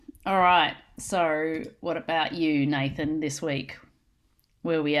All right. So, what about you, Nathan, this week?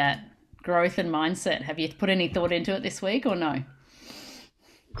 Where are we at? Growth and mindset. Have you put any thought into it this week or no?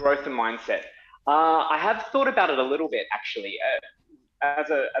 Growth and mindset. I have thought about it a little bit actually. As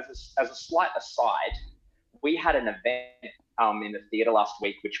a slight aside, we had an event in the theatre last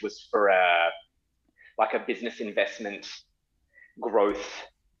week, which was for a business investment growth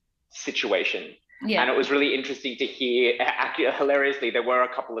situation. Yeah. And it was really interesting to hear. Hilariously, there were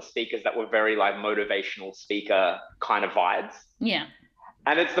a couple of speakers that were very like motivational speaker kind of vibes. Yeah.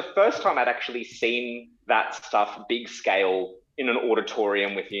 And it's the first time I'd actually seen that stuff big scale in an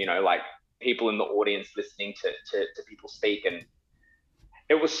auditorium with, like people in the audience listening to people speak. And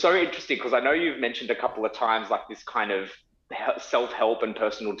it was so interesting because I know you've mentioned a couple of times like this kind of self help and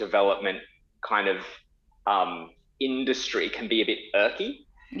personal development kind of industry can be a bit irky.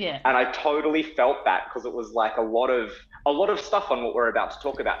 Yeah. And I totally felt that because it was like a lot of stuff on what we're about to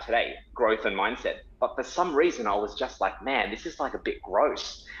talk about today, growth and mindset. But for some reason, I was just like, man, this is like a bit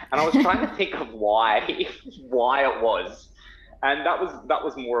gross. And I was trying to think of why why it was. And that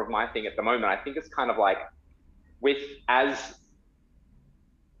was more of my thing at the moment. I think it's kind of like with as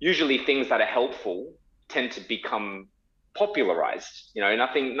usually things that are helpful tend to become popularized.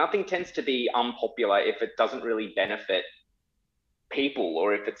 Nothing tends to be unpopular if it doesn't really benefit people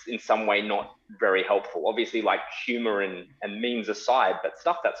or if it's in some way not very helpful. Obviously, like humor and memes aside, but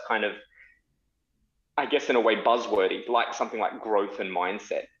stuff that's kind of, I guess, in a way buzzwordy, like something like growth and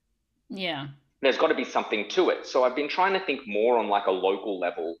mindset. Yeah. There's got to be something to it. So I've been trying to think more on like a local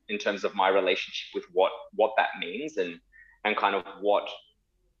level in terms of my relationship with what that means and kind of what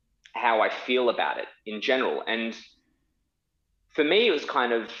how I feel about it in general. And for me, it was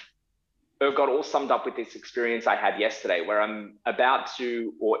kind of it got all summed up with this experience I had yesterday where I'm about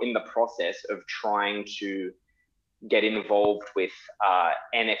to, or in the process of trying to get involved with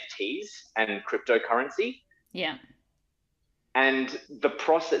NFTs and cryptocurrency. Yeah. And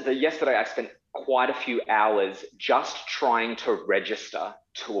yesterday I spent quite a few hours just trying to register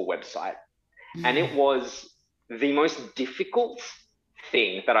to a website. And it was the most difficult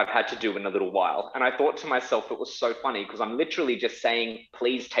thing that I've had to do in a little while. And I thought to myself, it was so funny because I'm literally just saying,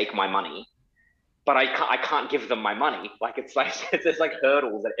 please take my money, but I can't give them my money. Like it's like there's like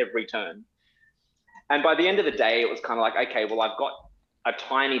hurdles at every turn. And by the end of the day, it was kind of like, okay, well, I've got a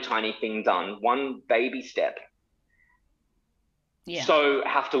tiny, tiny thing done, one baby step. Yeah. So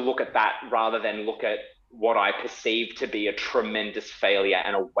have to look at that rather than look at what I perceive to be a tremendous failure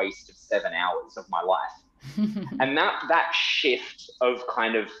and a waste of 7 hours of my life. And that shift of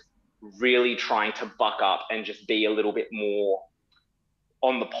kind of really trying to buck up and just be a little bit more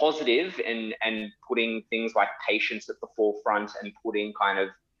on the positive and putting things like patience at the forefront and putting kind of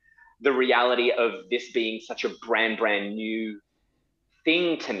the reality of this being such a brand new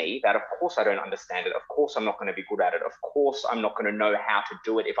thing to me that of course I don't understand it. Of course I'm not going to be good at it. Of course I'm not going to know how to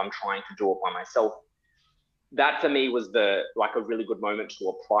do it if I'm trying to do it by myself. That for me was the like a really good moment to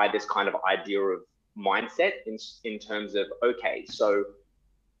apply this kind of idea of mindset in terms of okay, so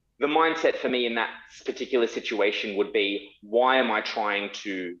the mindset for me in that particular situation would be why am I trying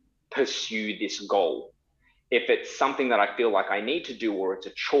to pursue this goal? If it's something that I feel like I need to do or it's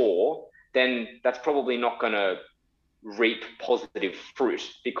a chore, then that's probably not going to reap positive fruit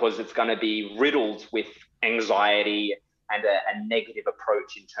because it's going to be riddled with anxiety and a negative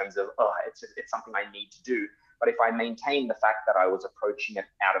approach in terms of, oh, it's something I need to do. But if I maintain the fact that I was approaching it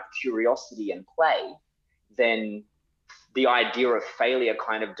out of curiosity and play, then the idea of failure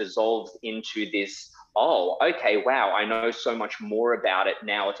kind of dissolves into this, oh, okay, wow, I know so much more about it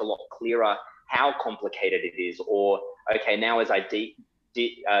now. It's a lot clearer how complicated it is. Or, okay, now as I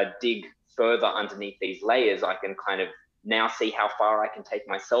dig further underneath these layers, I can kind of now see how far I can take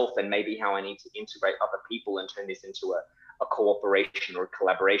myself and maybe how I need to integrate other people and turn this into a cooperation or a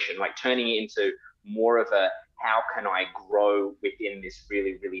collaboration, like turning it into more of a how can I grow within this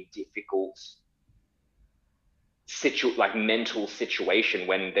really, really difficult like mental situation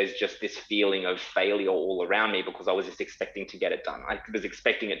when there's just this feeling of failure all around me because I was just expecting to get it done. I was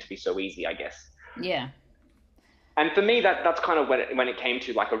expecting it to be so easy, I guess. Yeah. And for me, that's kind of when it came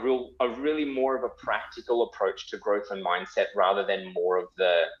to like a really more of a practical approach to growth and mindset rather than more of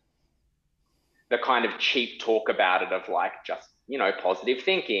the kind of cheap talk about it of like just positive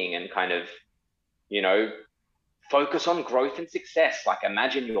thinking and kind of you know focus on growth and success. Like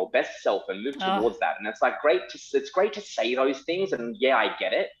imagine your best self and move Oh, towards that. And it's like it's great to say those things, and yeah, I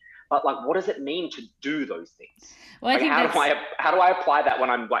get it. But like, what does it mean to do those things? well, I Like, think how do that's I how do I apply that when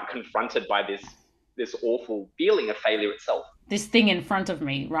I'm like confronted by this awful feeling of failure itself? this thing in front of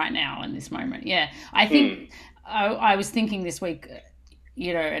me right now in this moment. Yeah. I think Mm, I was thinking this week,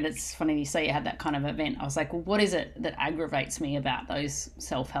 you know, and it's funny you say you had that kind of event. I was like, well, what is it that aggravates me about those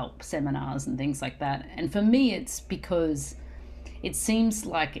self-help seminars and things like that? And for me, it's because it seems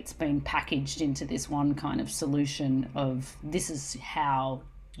like it's been packaged into this one kind of solution of this is how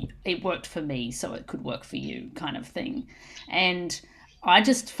it worked for me, so it could work for you, kind of thing. And I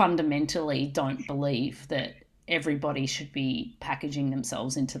just fundamentally don't believe that everybody should be packaging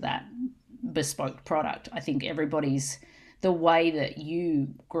themselves into that bespoke product. I think everybody's the way that you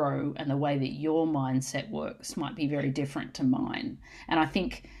grow and the way that your mindset works might be very different to mine. And I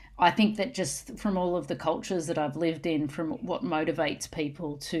think that just from all of the cultures that I've lived in, from what motivates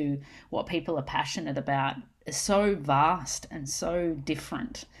people to what people are passionate about, is so vast and so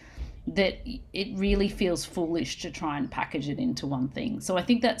different that it really feels foolish to try and package it into one thing. So I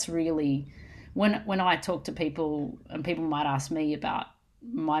think that's really when I talk to people and people might ask me about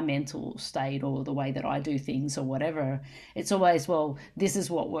my mental state or the way that I do things or whatever, it's always, well, this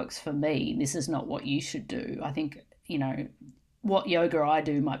is what works for me. This is not what you should do. I think, you know, what yoga I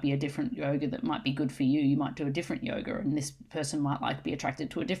do might be a different yoga that might be good for you. You might do a different yoga, and this person might like be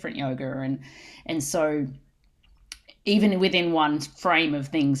attracted to a different yoga, and so even within one frame of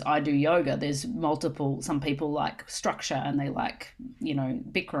things, I do yoga. There's multiple. Some people like structure and they like, you know,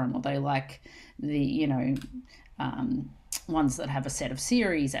 Bikram, or they like the, you know, ones that have a set of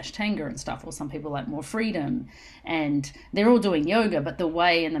series, Ashtanga and stuff, or some people like more freedom, and they're all doing yoga, but the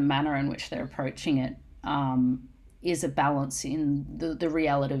way and the manner in which they're approaching it is a balance in the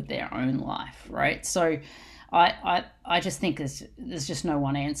reality of their own life, right? So I just think there's just no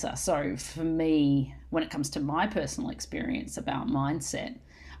one answer. So for me, when it comes to my personal experience about mindset,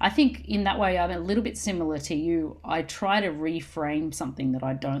 I think in that way I'm a little bit similar to you. I try to reframe something that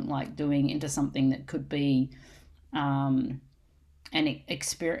I don't like doing into something that could be an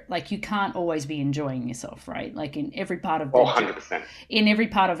experience. Like, you can't always be enjoying yourself, right? Like in every part of Oh, 100%. in every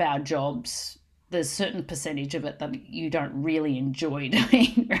part of our jobs, there's a certain percentage of it that you don't really enjoy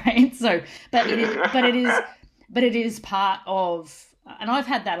doing, right? So, but it is part of, and I've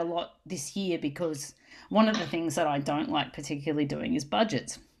had that a lot this year, because one of the things that I don't like particularly doing is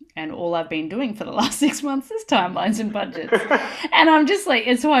budgets. And all I've been doing for the last 6 months is timelines and budgets. And I'm just like,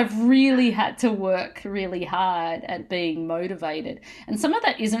 and so I've really had to work really hard at being motivated. And some of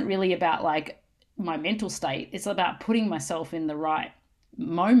that isn't really about like my mental state, it's about putting myself in the right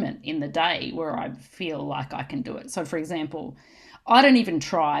moment in the day where I feel like I can do it. So, for example, I don't even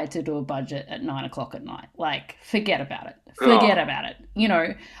try to do a budget at 9 o'clock at night. Like, forget about it. Forget Oh, about it. You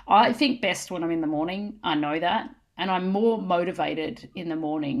know, I think best when I'm in the morning. I know that. And I'm more motivated in the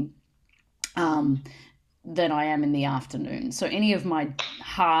morning um, than I am in the afternoon. So, any of my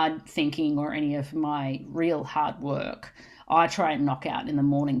hard thinking or any of my real hard work, I try and knock out in the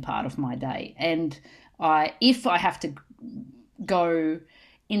morning part of my day. And if I have to go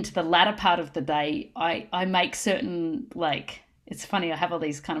into the latter part of the day, I make certain, like, it's funny, I have all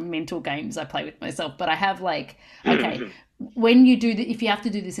these kind of mental games I play with myself, but I have like, okay, when you do if you have to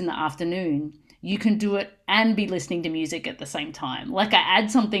do this in the afternoon, you can do it and be listening to music at the same time. Like, I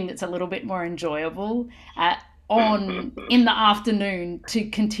add something that's a little bit more enjoyable on in the afternoon to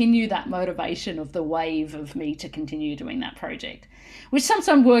continue that motivation of the wave of me to continue doing that project, which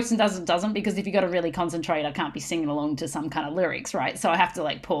sometimes works and doesn't, because if you got to really concentrate, I can't be singing along to some kind of lyrics, right? So I have to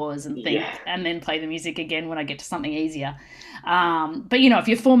like pause and think yeah. and then play the music again when I get to something easier. But you know, if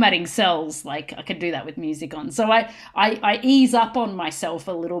you're formatting cells, like, I can do that with music on. So I ease up on myself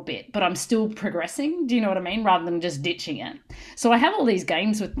a little bit, but I'm still progressing. Do you know what I mean? Rather than just ditching it. So I have all these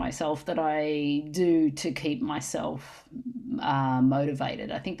games with myself that I do to keep myself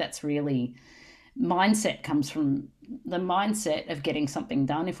motivated. I think that's really mindset comes from the mindset of getting something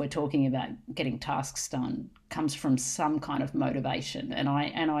done. If we're talking about getting tasks done, comes from some kind of motivation, and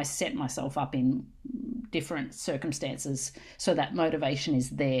I set myself up in different circumstances so that motivation is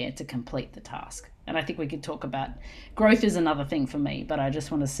there to complete the task. And I think we could talk about growth is another thing for me, but I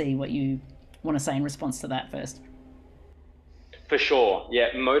just want to see what you want to say in response to that first. For sure. Yeah,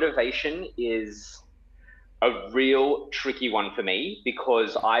 motivation is a real tricky one for me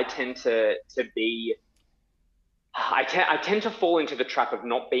because I tend to be I tend to fall into the trap of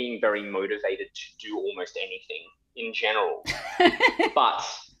not being very motivated to do almost anything in general. But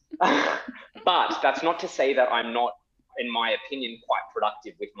but that's not to say that I'm not, in my opinion, quite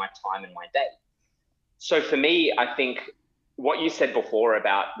productive with my time and my day. So for me, I think what you said before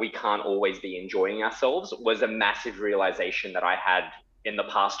about we can't always be enjoying ourselves was a massive realization that I had in the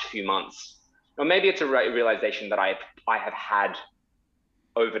past few months. Or maybe it's a realization that I have had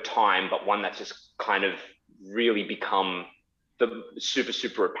over time, but one that's just kind of really become the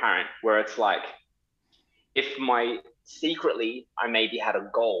super apparent. Where it's like, if my secretly I maybe had a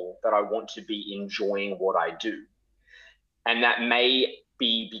goal that I want to be enjoying what I do. And that may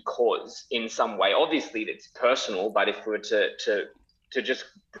be because in some way, obviously it's personal, but if we were to just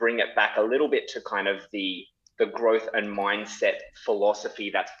bring it back a little bit to kind of the growth and mindset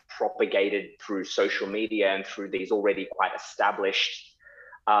philosophy that's propagated through social media and through these already quite established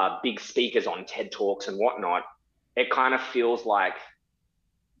big speakers on TED Talks and whatnot, it kind of feels like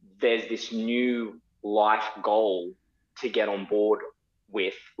there's this new life goal to get on board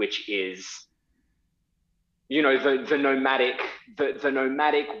with, which is, you know, the nomadic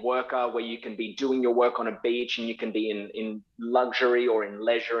worker, where you can be doing your work on a beach and you can be in luxury or in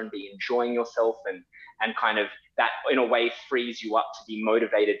leisure and be enjoying yourself, and kind of that in a way frees you up to be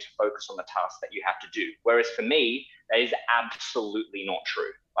motivated to focus on the task that you have to do. Whereas for me, that is absolutely not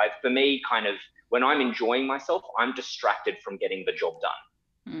true. Like for me, kind of when I'm enjoying myself, I'm distracted from getting the job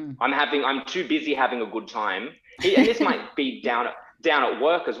done. I'm too busy having a good time. And this might be down at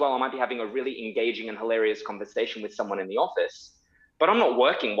work as well. I might be having a really engaging and hilarious conversation with someone in the office, but I'm not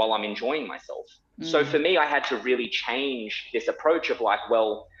working while I'm enjoying myself. So for me, I had to really change this approach of like,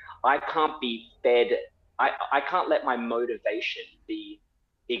 well, I can't be fed. I can't let my motivation be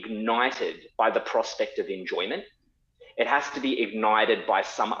ignited by the prospect of enjoyment. It has to be ignited by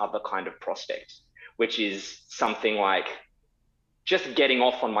some other kind of prospect, which is something like just getting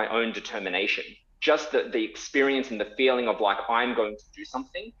off on my own determination, just the experience and the feeling of like, I'm going to do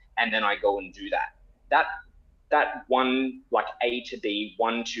something, and then I go and do that. That one, like A to B,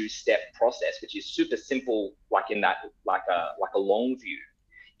 1-2 step process, which is super simple, like in that, like a long view,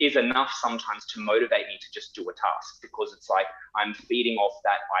 is enough sometimes to motivate me to just do a task, because it's like I'm feeding off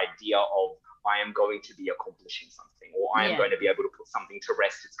that idea of I am going to be accomplishing something, or I am going to be able to put something to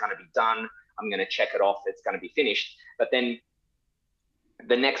rest. It's going to be done. I'm going to check it off. It's going to be finished. But then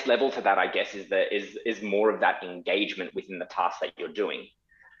the next level to that, I guess, is more of that engagement within the task that you're doing.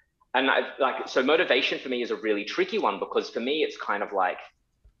 And so motivation for me is a really tricky one, because for me, it's kind of like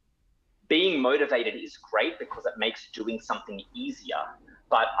being motivated is great because it makes doing something easier,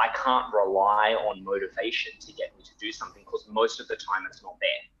 but I can't rely on motivation to get me to do something, because most of the time it's not there.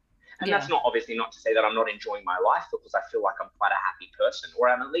 And that's not obviously not to say that I'm not enjoying my life, because I feel like I'm quite a happy person, or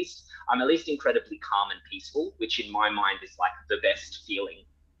I'm at least incredibly calm and peaceful, which in my mind is like the best feeling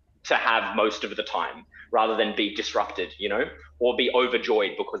to have most of the time, rather than be disrupted, you know, or be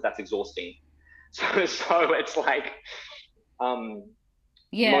overjoyed, because that's exhausting. So it's like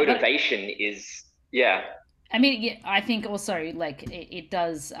motivation is I mean, I think also like it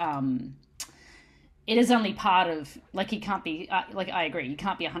does. It is only part of, like, you can't be like, I agree, you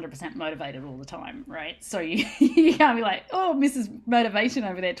can't be 100% motivated all the time, right? So you can't be like, oh, Mrs. Motivation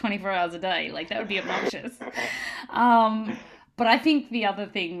over there 24 hours a day, like that would be obnoxious. But I think the other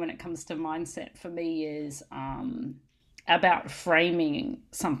thing when it comes to mindset for me is about framing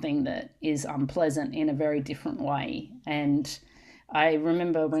something that is unpleasant in a very different way. And I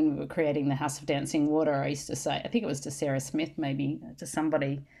remember when we were creating the House of Dancing Water, I used to say, I think it was to Sarah Smith, maybe to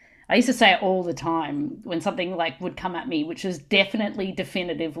somebody, I used to say it all the time when something like would come at me, which was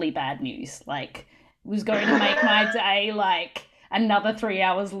definitively bad news, like was going to make my day like another 3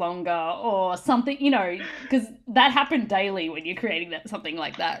 hours longer or something, you know, because that happened daily when you're creating something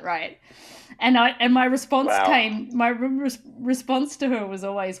like that, right? And my response response to her was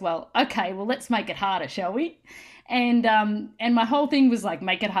always, well, okay, well, let's make it harder, shall we? And my whole thing was like,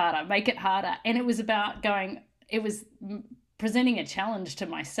 make it harder. And it was about presenting a challenge to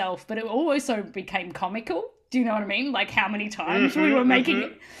myself, but it also became comical. Do you know what I mean? Like how many times we were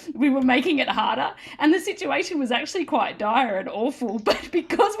making it harder, and the situation was actually quite dire and awful. But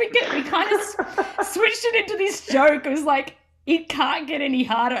because we kind of switched it into this joke, it was like, it can't get any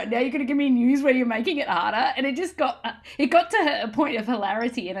harder. Now you're going to give me news where you're making it harder, and it got to a point of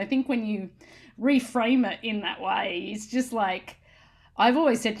hilarity. And I think when you reframe it in that way, it's just like, I've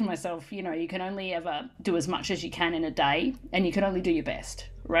always said to myself, you know, you can only ever do as much as you can in a day, and you can only do your best,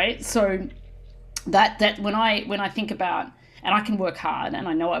 right? So that when I think about, and I can work hard, and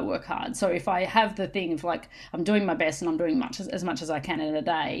I know I work hard. So if I have the thing of like, I'm doing my best and I'm doing as much as I can in a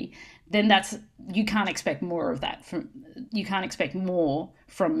day, then you can't expect more of that you can't expect more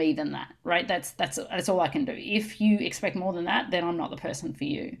from me than that, right? That's all I can do. If you expect more than that, then I'm not the person for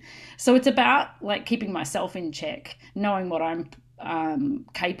you. So it's about like keeping myself in check, knowing what I'm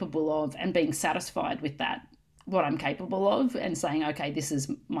capable of, and being satisfied with that, what I'm capable of, and saying, okay, this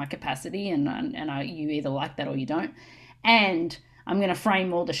is my capacity, and you either like that or you don't, and I'm going to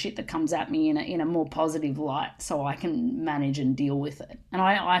frame all the shit that comes at me in a more positive light, so I can manage and deal with it. And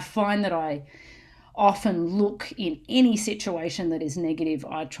I find that I often look in any situation that is negative,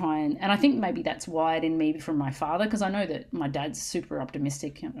 I try and I think maybe that's wired in me from my father, because I know that my dad's super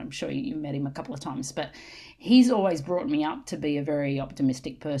optimistic. I'm sure you met him a couple of times, but he's always brought me up to be a very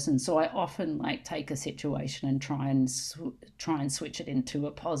optimistic person. So I often like take a situation and try and switch it into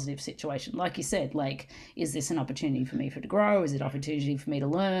a positive situation. Like you said, like, is this an opportunity for me to grow? Is it an opportunity for me to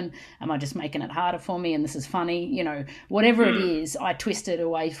learn? Am I just making it harder for me and this is funny? You know, whatever it is, I twist it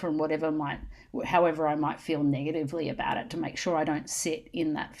away from however I might feel negatively about it, to make sure I don't sit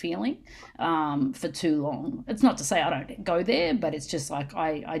in that feeling for too long. It's not to say I don't go there, but it's just like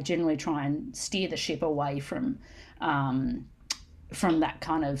I generally try and steer the ship away from that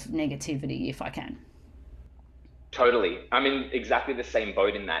kind of negativity if I can. Totally. I'm in exactly the same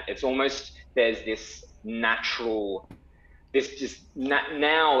boat in that. It's almost, there's this natural,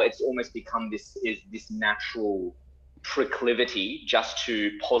 now it's almost become this natural proclivity just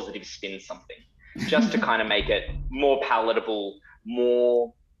to positive spin something, just to kind of make it more palatable,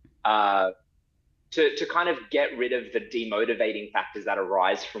 more to kind of get rid of the demotivating factors that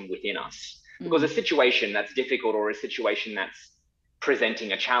arise from within us. Because a situation that's difficult, or a situation that's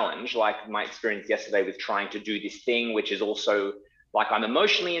presenting a challenge, like my experience yesterday with trying to do this thing, which is also like, I'm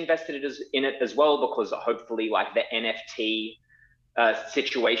emotionally invested in it as well, because hopefully like the NFT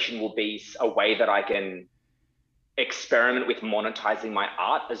situation will be a way that I can experiment with monetizing my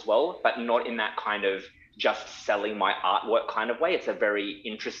art as well, but not in that kind of just selling my artwork kind of way. It's a very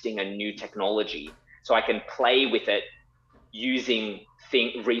interesting and new technology. So I can play with it using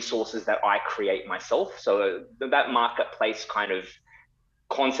resources that I create myself. So that marketplace kind of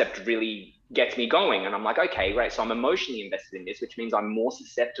concept really gets me going. And I'm like, okay, right. So I'm emotionally invested in this, which means I'm more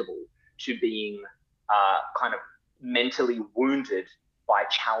susceptible to being kind of mentally wounded by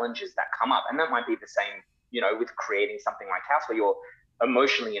challenges that come up. And that might be the same, with creating something like House, where you're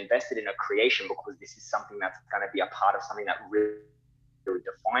emotionally invested in a creation because this is something that's going to be a part of something that really, really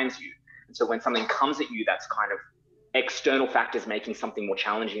defines you. And so when something comes at you that's kind of external factors making something more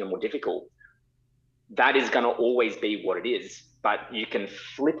challenging and more difficult, that is going to always be what it is. But you can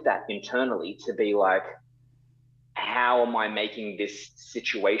flip that internally to be like, how am I making this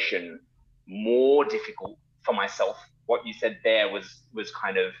situation more difficult for myself? What you said there was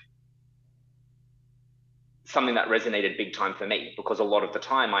kind of something that resonated big time for me, because a lot of the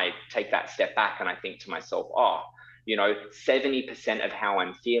time I take that step back and I think to myself, 70% of how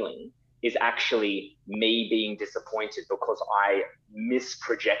I'm feeling is actually me being disappointed because I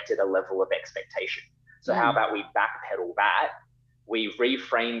misprojected a level of expectation. So how about we backpedal that? We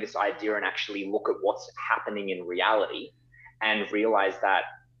reframe this idea and actually look at what's happening in reality and realize that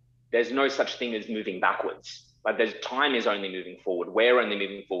there's no such thing as moving backwards. Like, there's time is only moving forward. We're only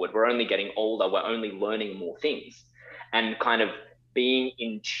moving forward. We're only getting older. We're only learning more things, and kind of being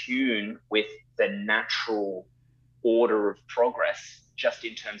in tune with the natural order of progress, just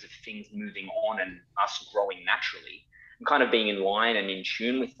in terms of things moving on and us growing naturally, and kind of being in line and in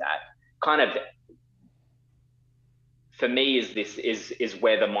tune with that, kind of, for me, is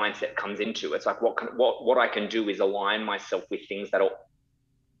where the mindset comes into. It's like, what I can do is align myself with things that are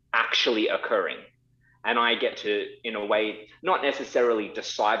actually occurring. And I get to, in a way, not necessarily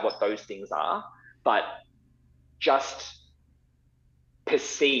decide what those things are, but just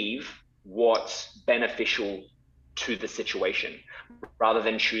perceive what's beneficial to the situation, rather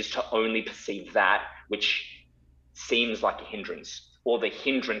than choose to only perceive that which seems like a hindrance, or the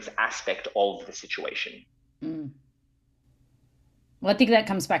hindrance aspect of the situation. Well, I think that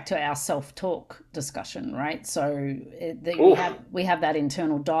comes back to our self-talk discussion, right? So we have that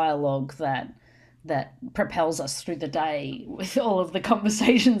internal dialogue that propels us through the day with all of the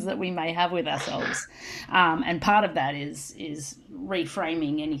conversations that we may have with ourselves, and part of that is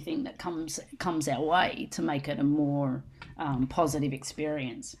reframing anything that comes our way to make it a more positive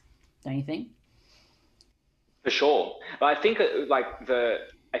experience. Don't you think? For sure. But I think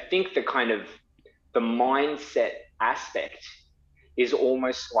the kind of the mindset aspect is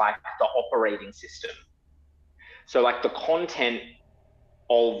almost like the operating system. So like the content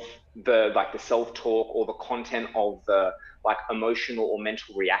of the self-talk, or the content of the like emotional or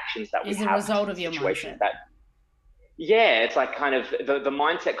mental reactions that we have is a result to of your situations mindset. It's like kind of the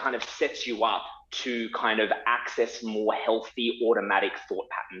mindset kind of sets you up to kind of access more healthy automatic thought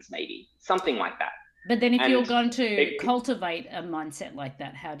patterns, maybe something like that. But then if you're going to cultivate a mindset like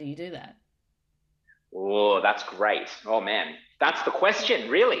that, how do you do that? Oh, that's great. Oh man, that's the question,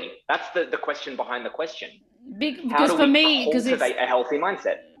 really. That's the question behind the question. Because for me, cultivate a healthy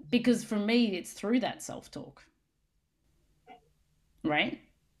mindset? Because for me, it's through that self-talk, right?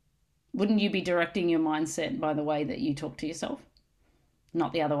 Wouldn't you be directing your mindset by the way that you talk to yourself,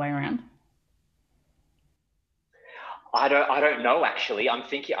 not the other way around? I don't know actually. I'm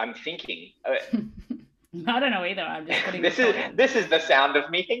thinking. I don't know either. I'm just putting this the is thought this is the sound of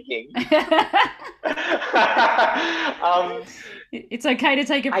me thinking. um, It's okay to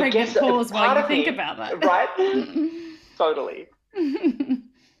take a I pregnant guess pause while part you of think me, about that. right? Totally.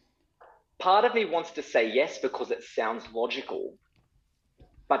 Part of me wants to say yes because it sounds logical,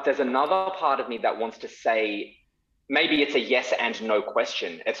 but there's another part of me that wants to say maybe it's a yes and no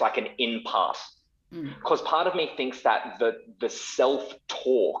question. It's like an in part. Because part of me thinks that the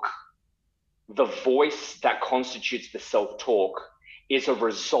self-talk, the voice that constitutes the self-talk, is a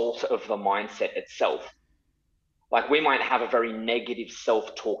result of the mindset itself. Like we might have a very negative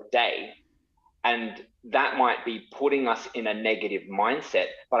self-talk day, and that might be putting us in a negative mindset.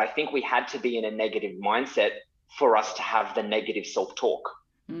 But I think we had to be in a negative mindset for us to have the negative self-talk.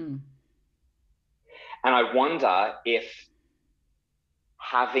 And I wonder if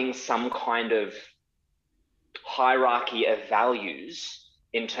having some kind of hierarchy of values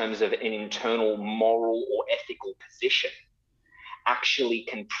in terms of an internal moral or ethical position actually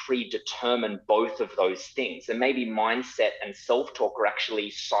can predetermine both of those things. And maybe mindset and self-talk are actually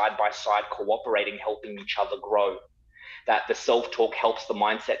side by side cooperating, helping each other grow. That the self-talk helps the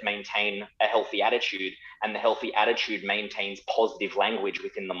mindset maintain a healthy attitude, and the healthy attitude maintains positive language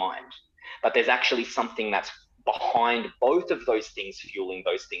within the mind. But there's actually something that's behind both of those things, fueling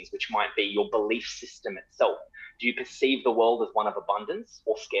those things, which might be your belief system itself. Do you perceive the world as one of abundance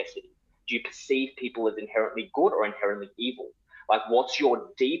or scarcity? Do you perceive people as inherently good or inherently evil? Like, what's your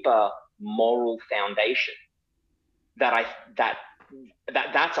deeper moral foundation? That's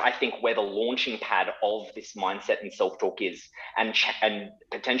I think where the launching pad of this mindset and self-talk is, and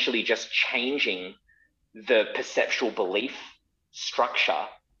potentially just changing the perceptual belief structure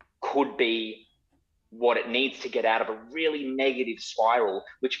could be what it needs to get out of a really negative spiral,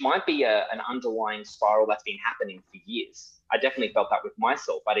 which might be an underlying spiral that's been happening for years. I definitely felt that with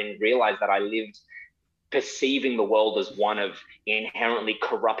myself. I didn't realize that I lived perceiving the world as one of inherently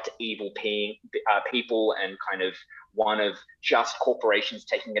corrupt, evil people, and kind of one of just corporations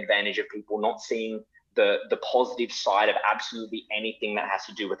taking advantage of people, not seeing the positive side of absolutely anything that has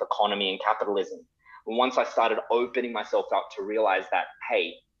to do with economy and capitalism. And once I started opening myself up to realize that,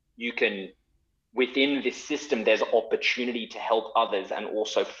 hey, you can, within this system, there's opportunity to help others and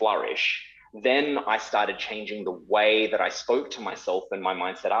also flourish, then I started changing the way that I spoke to myself and my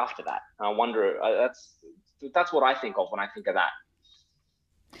mindset after that. And I wonder, that's what I think of when I think of that.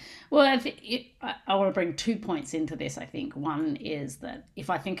 Well, I want to bring 2 points into this. I think one is that if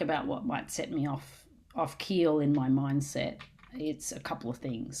I think about what might set me off keel in my mindset, it's a couple of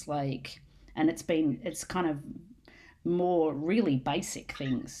things. Like, and it's kind of more really basic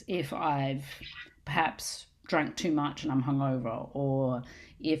things. If I've perhaps drank too much and I'm hungover, or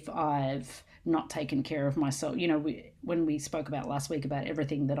if I've not taken care of myself. When we spoke about last week about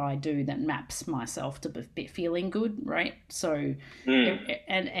everything that I do that maps myself to be feeling good, right? So,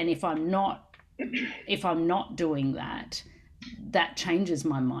 and if I'm not doing that, that changes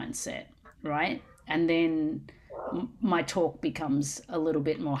my mindset, right? And then my talk becomes a little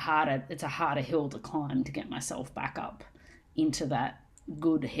bit more harder. It's a harder hill to climb to get myself back up into that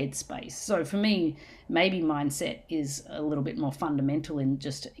good headspace. So for me, maybe mindset is a little bit more fundamental in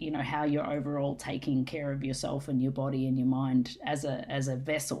just how you're overall taking care of yourself and your body and your mind as a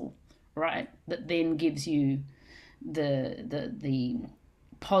vessel, right? That then gives you the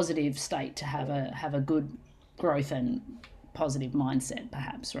positive state to have a good growth and positive mindset,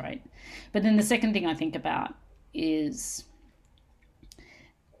 perhaps, right? But then the second thing I think about is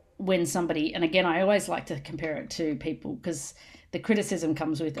when somebody, and again, I always like to compare it to people, because the criticism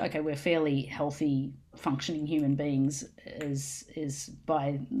comes with, okay, we're fairly healthy, functioning human beings is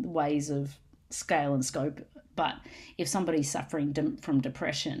by ways of scale and scope. But if somebody's suffering from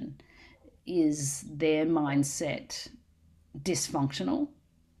depression, is their mindset dysfunctional?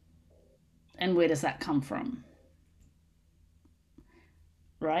 And where does that come from?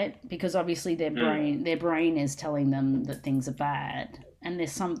 Right? Because obviously their brain is telling them that things are bad, and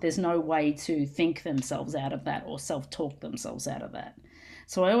there's no way to think themselves out of that or self-talk themselves out of that.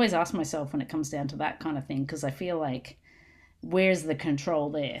 So I always ask myself when it comes down to that kind of thing, because I feel like, where's the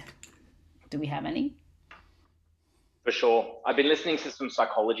control there? Do we have any? For sure. I've been listening to some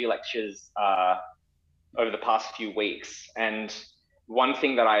psychology lectures over the past few weeks, and one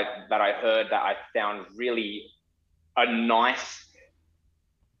thing that I heard that I found really a nice,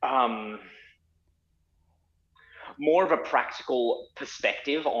 more of a practical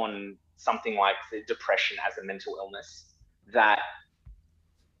perspective on something like the depression as a mental illness, that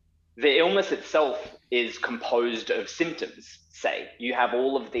the illness itself is composed of symptoms. Say you have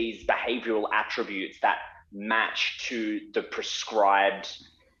all of these behavioral attributes that match to the prescribed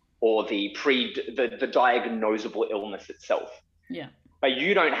or the diagnosable illness itself. Yeah. But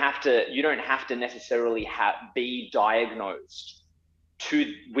you don't have to necessarily be diagnosed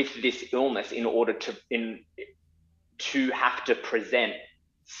with this illness in order to have to present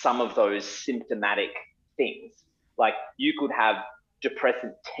some of those symptomatic things. Like you could have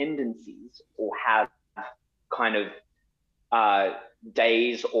depressive tendencies or have kind of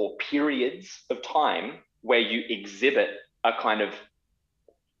days or periods of time where you exhibit a kind of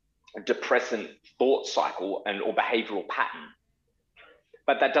depressant thought cycle or behavioral pattern.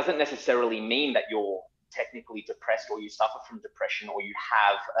 But that doesn't necessarily mean that you're technically depressed or you suffer from depression or you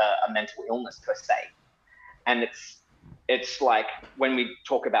have a mental illness per se. And it's like when we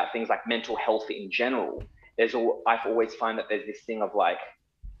talk about things like mental health in general, I've always find that there's this thing of like,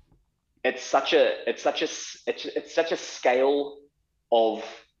 it's such a scale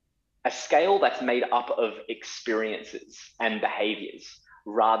that's made up of experiences and behaviors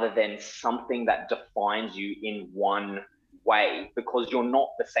rather than something that defines you in one way, because you're not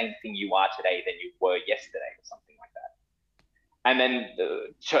the same thing you are today than you were yesterday or something like that. And then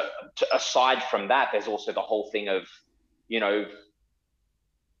aside from that, there's also the whole thing of, you know,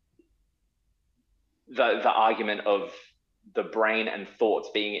 the argument of the brain and thoughts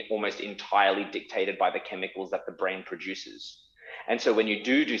being almost entirely dictated by the chemicals that the brain produces. And so when you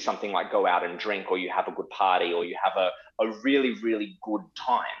do something like go out and drink, or you have a good party, or you have a really, really good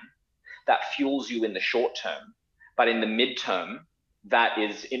time, that fuels you in the short term. But in the midterm, that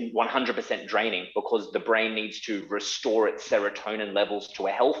is 100% draining, because the brain needs to restore its serotonin levels to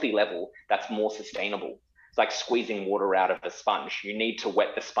a healthy level that's more sustainable. It's like squeezing water out of a sponge. You need to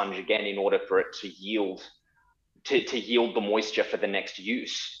wet the sponge again in order for it to yield the moisture for the next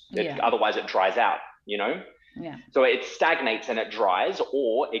use. Otherwise it dries out, you know? Yeah. So it stagnates and it dries,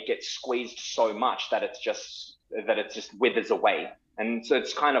 or it gets squeezed so much that it just withers away. And so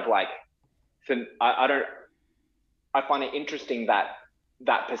it's kind of like, I find it interesting that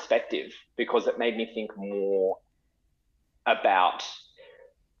perspective, because it made me think more about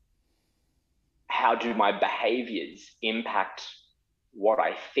how do my behaviors impact what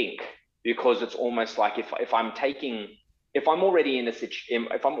I think, because it's almost like if I'm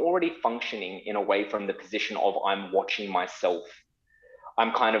already functioning in a way from the position of I'm watching myself,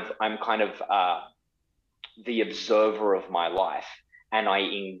 I'm kind of the observer of my life, and I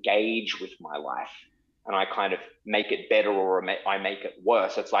engage with my life, and I kind of make it better or I make it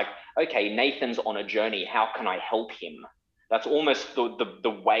worse. It's like, okay, Nathan's on a journey. How can I help him? That's almost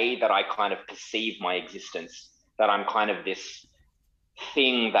the way that I kind of perceive my existence, that I'm kind of this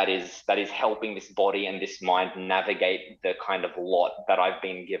thing that is helping this body and this mind navigate the kind of lot that I've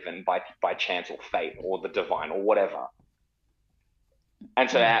been given by chance or fate or the divine or whatever. And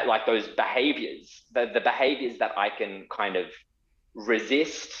so like those behaviors, the behaviors that I can kind of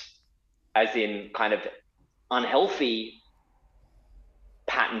resist, as in kind of unhealthy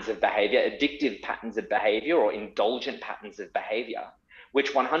patterns of behavior, addictive patterns of behavior, or indulgent patterns of behavior,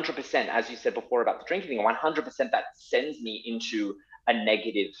 which 100%, as you said before about the drinking thing, 100% that sends me into a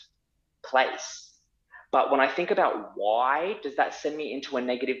negative place. But when I think about why does that send me into a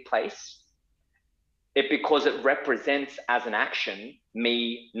negative place, because it represents as an action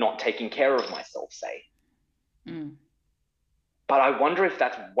me not taking care of myself, say. But I wonder if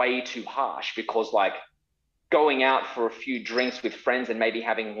that's way too harsh, because like going out for a few drinks with friends and maybe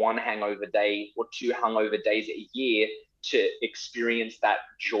having one hangover day or two hungover days a year to experience that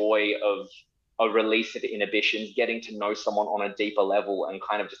joy of a release of inhibitions, getting to know someone on a deeper level and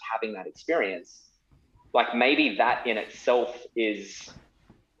kind of just having that experience. Like maybe that in itself is,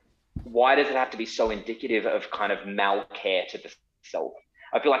 why does it have to be so indicative of kind of malcare to the self?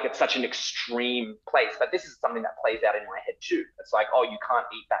 I feel like it's such an extreme place, but this is something that plays out in my head too. It's like, oh, you can't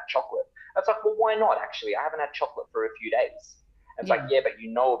eat that chocolate. That's like, well, why not actually? I haven't had chocolate for a few days. It's like, yeah, but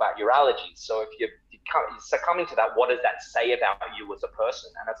you know about your allergies. So if you're succumbing to that, what does that say about you as a person?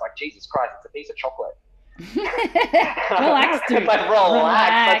 And it's like, Jesus Christ, it's a piece of chocolate. Relax, dude. It's like,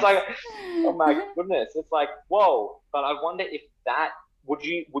 relax. It's like, oh my goodness. It's like, whoa. But I wonder if would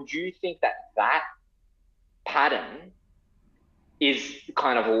you think that pattern is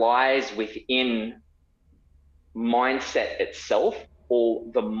kind of lies within mindset itself, or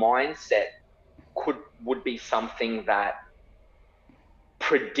the mindset would be something that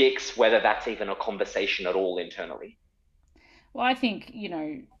predicts whether that's even a conversation at all internally? Well, I think,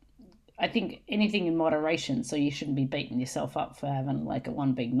 I think anything in moderation, so you shouldn't be beating yourself up for having like a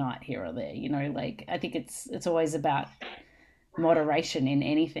one big night here or there, like I think it's always about moderation in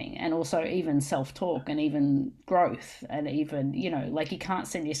anything, and also even self-talk and even growth, and even like you can't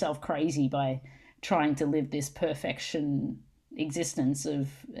send yourself crazy by trying to live this perfection existence of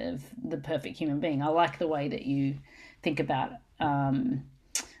the perfect human being. I like the way that you think about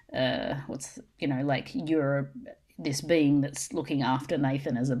what's, you know, like you're this being that's looking after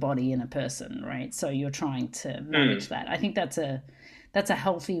Nathan as a body and a person, right? So you're trying to manage that. I think that's a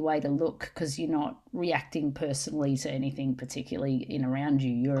healthy way to look, because you're not reacting personally to anything particularly in around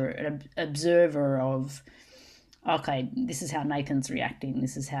you. You're an observer of, okay, this is how Nathan's reacting.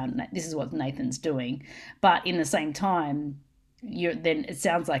 This is what Nathan's doing. But in the same time, then it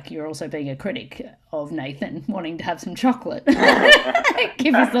sounds like you're also being a critic of Nathan wanting to have some chocolate.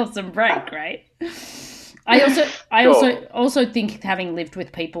 Give yourself some break, right? I also think, having lived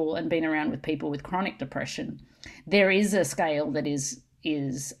with people and been around with people with chronic depression, there is a scale that is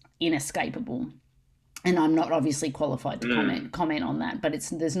inescapable. And I'm not obviously qualified to comment on that, but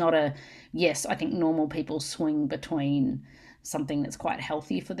there's not a, yes, I think normal people swing between something that's quite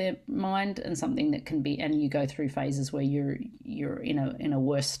healthy for their mind and something that can be, and you go through phases where you're in a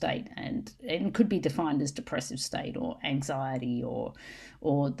worse state, and it could be defined as depressive state or anxiety or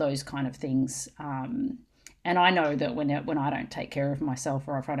those kind of things. And I know that when I don't take care of myself,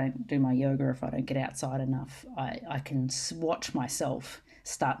 or if I don't do my yoga, if I don't get outside enough, I can watch myself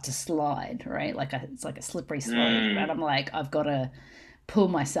start to slide, right? It's like a slippery slope. And I'm like, I've got to pull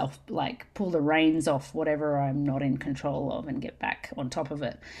myself, like pull the reins off whatever I'm not in control of and get back on top of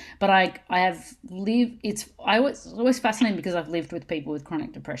it. But I have lived, it's always fascinating because I've lived with people with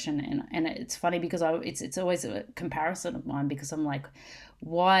chronic depression, and it's funny because it's always a comparison of mine, because I'm like,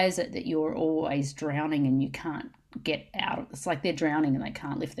 why is it that you're always drowning and you can't get out of, it's like they're drowning and they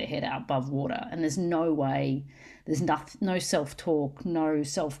can't lift their head out above water, and there's no way, there's no self-talk, no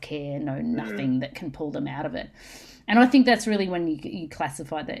self-care, no nothing that can pull them out of it. And I think that's really when you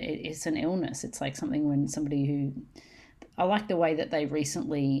classify that it's an illness. It's like something when somebody who, I like the way that they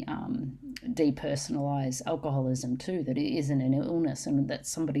recently depersonalize alcoholism too, that it isn't an illness, and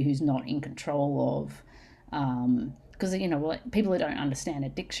that's somebody who's not in control of, because, you know, people who don't understand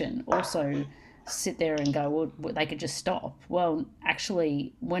addiction also sit there and go, well, they could just stop. Well,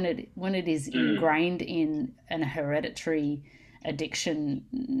 actually, when it is ingrained in an hereditary addiction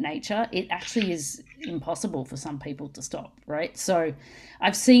nature, it actually is impossible for some people to stop, right? So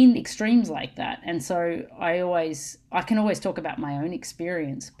I've seen extremes like that, and so I can always talk about my own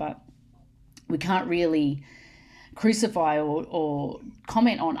experience, but we can't really crucify or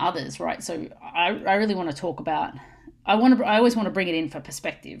comment on others, right? So I really want to talk about, I always want to bring it in for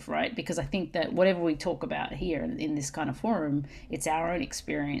perspective, right? Because I think that whatever we talk about here in this kind of forum, it's our own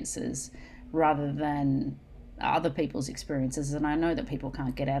experiences rather than other people's experiences, and I know that people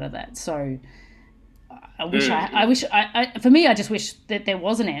can't get out of that. So for me, I just wish that there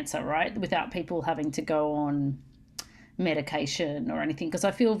was an answer, right, without people having to go on medication or anything, because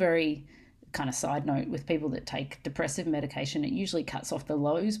I feel very, kind of side note, with people that take depressive medication, it usually cuts off the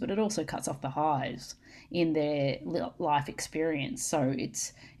lows, but it also cuts off the highs in their life experience. So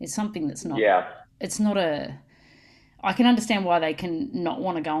it's something that's not, it's not a, I can understand why they can not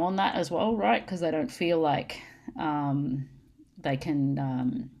want to go on that as well, right? Because they don't feel like they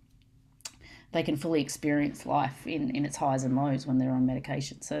can fully experience life in its highs and lows when they're on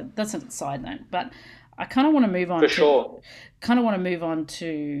medication. So that's a side note. But I kind of want to move on.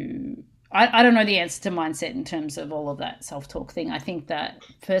 I don't know the answer to mindset in terms of all of that self-talk thing. I think that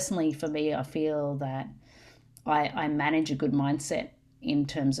personally for me, I feel that I manage a good mindset in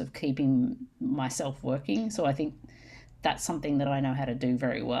terms of keeping myself working. So I think that's something that I know how to do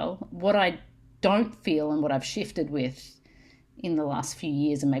very well. What I don't feel, and what I've shifted with in the last few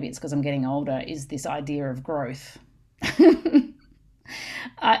years, and maybe it's because I'm getting older, is this idea of growth.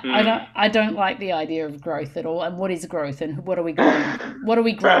 I don't like the idea of growth at all. And what is growth, and what are we growing? What are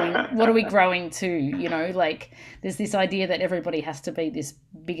we growing? What are we growing to? You know, like there's this idea that everybody has to be this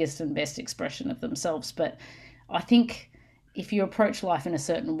biggest and best expression of themselves. But I think if you approach life in a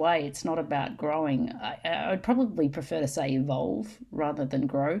certain way, it's not about growing. I would probably prefer to say evolve rather than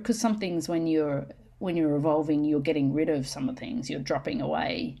grow, because some things, when you're evolving, you're getting rid of some of things. You're dropping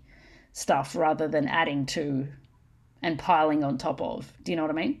away stuff rather than adding to and piling on top of. Do you know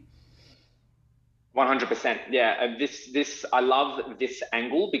what I mean? 100%. Yeah. This I love this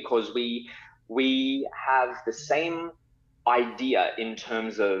angle, because we have the same idea in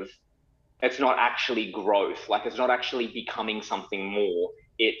terms of, it's not actually growth. Like, it's not actually becoming something more.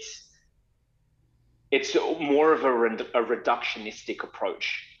 It's more of a reductionistic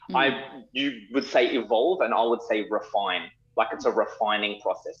approach. You would say evolve, and I would say refine. Like, it's a refining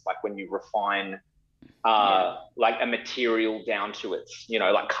process. Like when you refine like a material down to its,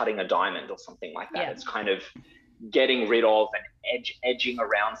 like cutting a diamond or something like that. It's kind of, getting rid of and edging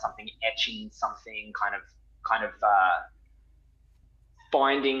around something, etching something, kind of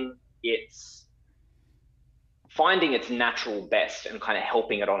finding its natural best and kind of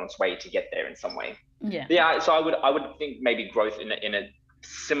helping it on its way to get there in some way. Yeah. So I would think maybe growth in a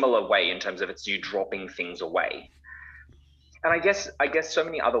similar way in terms of it's you dropping things away. And I guess so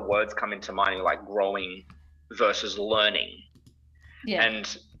many other words come into mind, like growing versus learning. Yeah.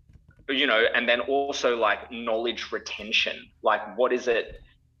 And and then also like knowledge retention. Like, what is it?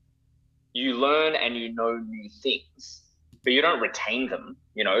 You learn and you know new things, but you don't retain them,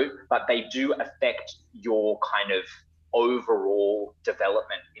 but they do affect your kind of overall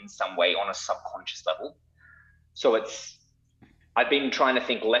development in some way on a subconscious level. So I've been trying to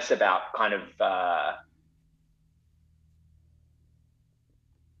think less about kind of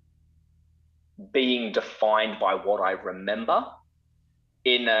being defined by what I remember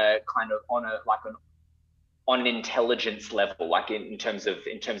in a kind of on an intelligence level, like in terms of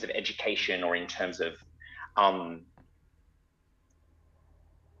education, or in terms of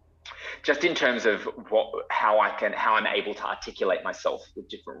just in terms of how I'm able to articulate myself with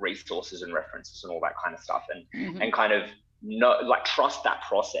different resources and references and all that kind of stuff, and kind of trust that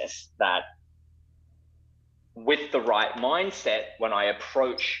process, that with the right mindset, when I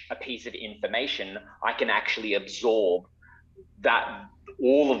approach a piece of information, I can actually absorb that,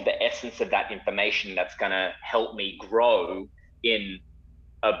 all of the essence of that information that's going to help me grow in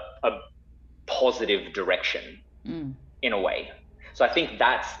a positive direction in a way. So I think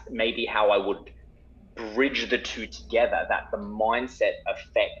that's maybe how I would bridge the two together, that the mindset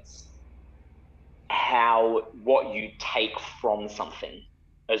affects what you take from something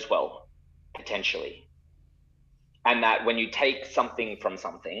as well, potentially. And that when you take something from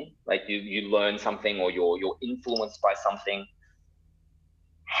something, like you learn something, or you're influenced by something,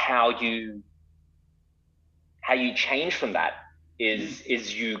 how you change from that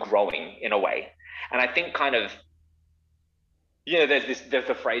is you growing in a way. And I think kind of, there's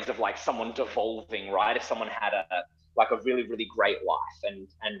the phrase of like someone devolving, right? If someone had a really, really great life, and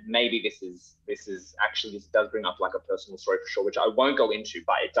maybe this does bring up like a personal story for sure, which I won't go into,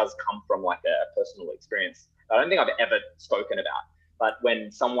 but it does come from like a personal experience I don't think I've ever spoken about. But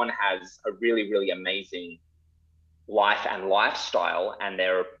when someone has a really, really amazing life and lifestyle, and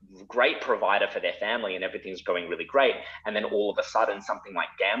they're a great provider for their family, and everything's going really great, and then all of a sudden something like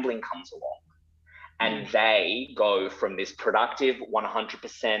gambling comes along, and they go from this productive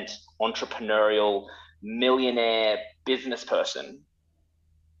 100% entrepreneurial millionaire business person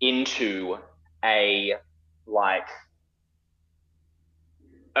into a like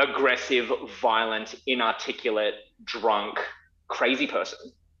aggressive, violent, inarticulate, drunk, crazy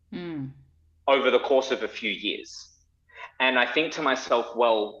person over the course of a few years. And I think to myself,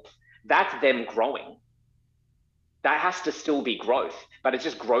 well, that's them growing. That has to still be growth, but it's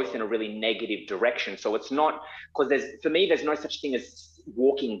just growth in a really negative direction. So it's not, because for me, there's no such thing as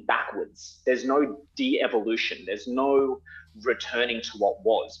walking backwards. There's no de-evolution. There's no returning to what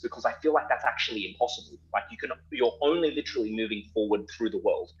was, because I feel like that's actually impossible. Like you're only literally moving forward through the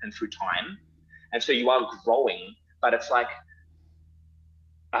world and through time. And so you are growing, but it's like,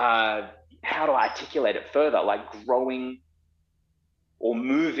 how do I articulate it further? Like growing or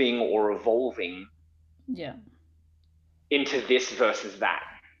moving or evolving into this versus that.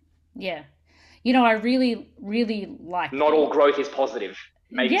 Yeah. I really, really like Not all growth is positive.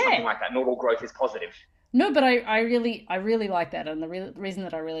 Maybe something like that. Not all growth is positive. No, but I really like that. And the reason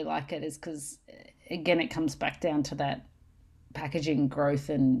that I really like it is because, again, it comes back down to that packaging growth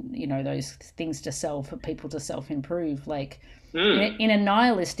and, those things to sell for people to self-improve. Like in a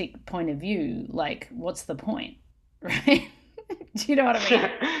nihilistic point of view, like what's the point, right? Do you know what I mean?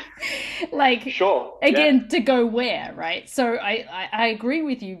 Like, sure. Again, to go where, right? So I agree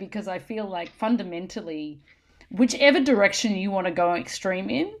with you, because I feel like fundamentally, whichever direction you want to go extreme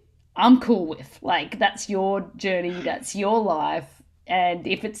in, I'm cool with. Like, that's your journey, that's your life. And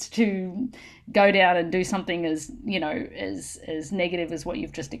if it's to go down and do something as, as negative as what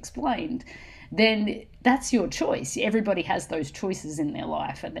you've just explained, then that's your choice. Everybody has those choices in their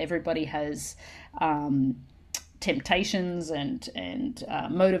life, and everybody has temptations and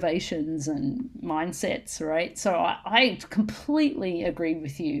motivations and mindsets, right? So I completely agree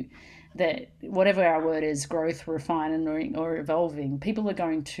with you that whatever our word is, growth, refining, or evolving, people are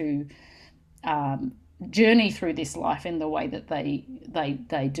going to journey through this life in the way that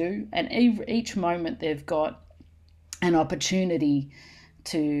they do, and each moment they've got an opportunity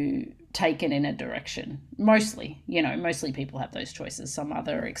to taken in a direction. Mostly, mostly people have those choices. Some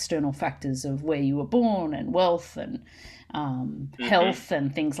other external factors of where you were born and wealth and health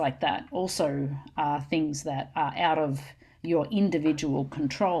and things like that also are things that are out of your individual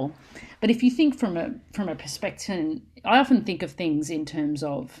control. But if you think from a perspective, I often think of things in terms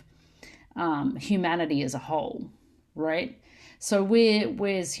of humanity as a whole, right? So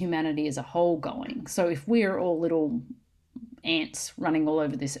where's humanity as a whole going? So if we're all little ants running all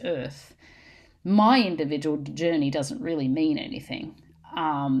over this earth, my individual journey doesn't really mean anything.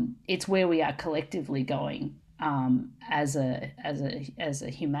 It's where we are collectively going as a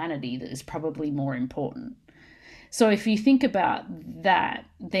humanity that is probably more important. So if you think about that,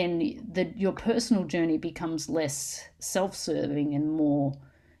 then your personal journey becomes less self-serving and more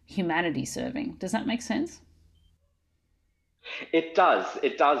humanity-serving. Does that make sense? It does.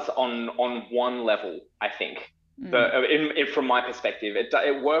 It does on one level, I think. From my perspective,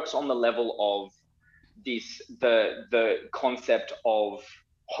 it works on the level of the concept of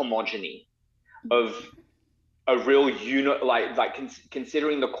homogeny, of a real unit,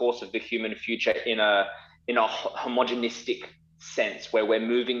 considering the course of the human future in a homogenistic sense, where we're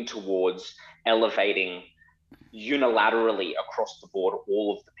moving towards elevating unilaterally across the board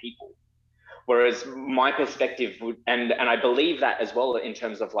all of the people. Whereas my perspective would, and I believe that as well, in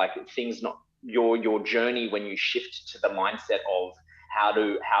terms of like things, not your journey when you shift to the mindset of how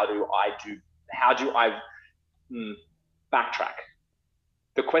do I backtrack.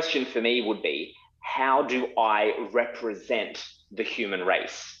 The question for me would be, how do I represent the human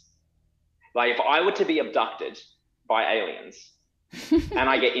race? Like if I were to be abducted by aliens and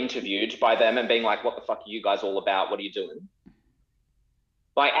I get interviewed by them and being like, what the fuck are you guys all about? What are you doing?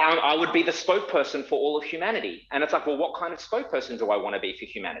 Like I would be the spokesperson for all of humanity. And it's like, well, what kind of spokesperson do I want to be for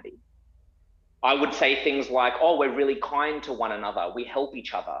humanity? I would say things like, oh, we're really kind to one another. We help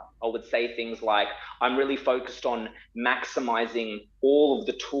each other. I would say things like, I'm really focused on maximizing all of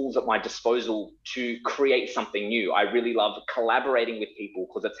the tools at my disposal to create something new. I really love collaborating with people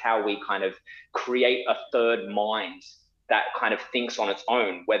because it's how we kind of create a third mind that kind of thinks on its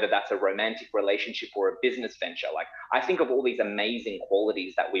own, whether that's a romantic relationship or a business venture. Like I think of all these amazing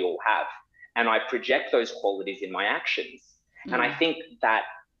qualities that we all have, and I project those qualities in my actions. And I think that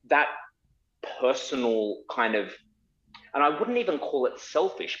personal kind of, and I wouldn't even call it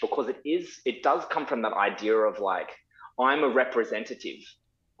selfish, because it does come from that idea of like, I'm a representative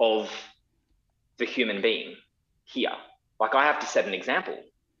of the human being here. Like I have to set an example.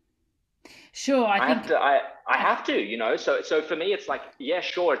 Sure, I have to, so for me, it's like, yeah,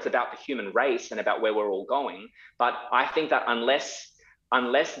 sure, it's about the human race and about where we're all going. But I think that unless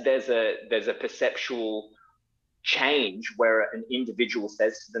there's a perceptual change where an individual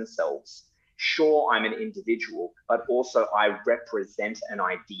says to themselves, sure, I'm an individual, but also I represent an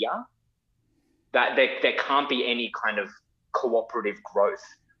idea, that there can't be any kind of cooperative growth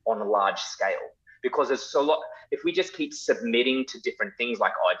on a large scale. Because there's so lot, if we just keep submitting to different things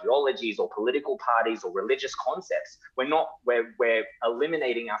like ideologies or political parties or religious concepts, we're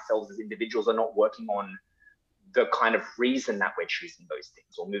eliminating ourselves as individuals and not working on the kind of reason that we're choosing those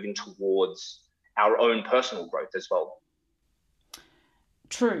things or moving towards our own personal growth as well.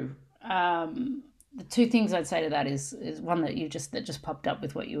 True. The two things I'd say to that is one that just popped up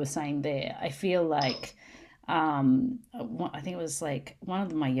with what you were saying there. I feel like I think it was like one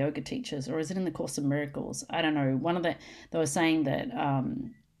of my yoga teachers, or is it in the Course of Miracles? I don't know. They were saying that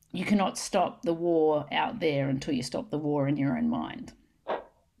you cannot stop the war out there until you stop the war in your own mind.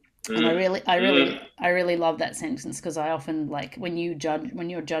 And I really love that sentence, because I often, like, when you're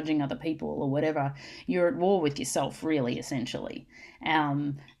judging other people or whatever, you're at war with yourself, really, essentially.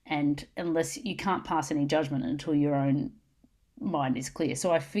 And unless you can't pass any judgment until your own mind is clear.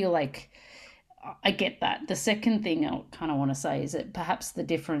 So I feel like I get that. The second thing I kind of want to say is that perhaps the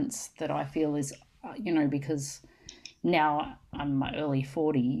difference that I feel is, because now I'm in my early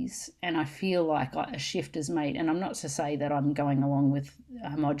 40s and I feel like a shift is made. And I'm not to say that I'm going along with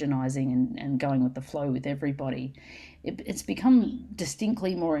homogenizing and going with the flow with everybody. It's become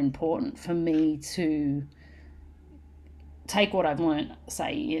distinctly more important for me to take what I've learned,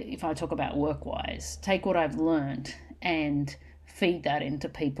 say, if I talk about work-wise, take what I've learned and feed that into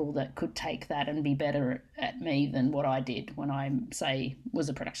people that could take that and be better at me than what I did when I, say, was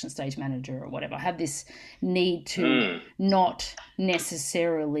a production stage manager or whatever. I have this need to not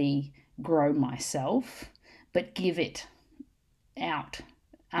necessarily grow myself, but give it out.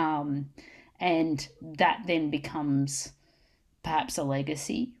 And that then becomes perhaps a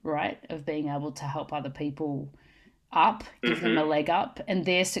legacy, right, of being able to help other people up, give them a leg up, and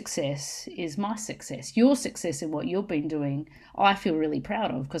their success is my success. Your success in what you've been doing, I feel really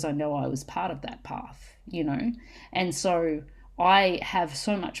proud of because I know I was part of that path, you know? And so I have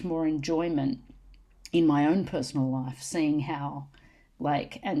so much more enjoyment in my own personal life seeing how,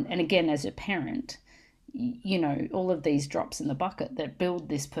 like, and again, as a parent, you know, all of these drops in the bucket that build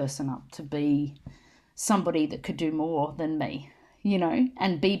this person up to be somebody that could do more than me, you know,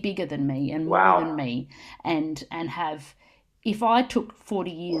 and be bigger than me and more than Wow. me, and have, if I took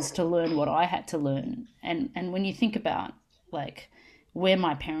 40 years to learn what I had to learn, and when you think about like where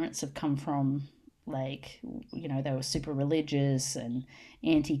my parents have come from, like, you know, they were super religious and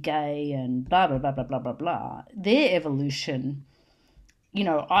anti-gay and blah blah blah blah blah blah blah, their evolution, you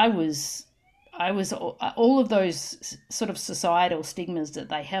know, I was all of those sort of societal stigmas that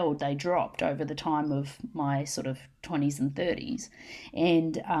they held, they dropped over the time of my sort of 20s and 30s.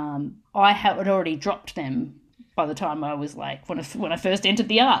 And I had already dropped them by the time I was like, when I first entered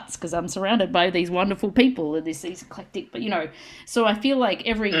the arts, because I'm surrounded by these wonderful people and these eclectic, but, you know, so I feel like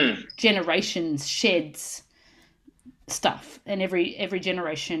every generation sheds stuff, and every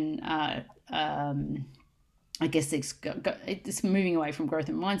generation, I guess it's moving away from growth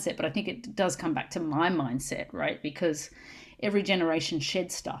and mindset, but I think it does come back to my mindset, right? Because every generation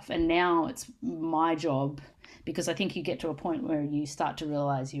sheds stuff, and now it's my job, because I think you get to a point where you start to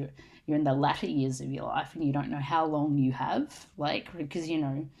realize you're in the latter years of your life and you don't know how long you have, like, because, you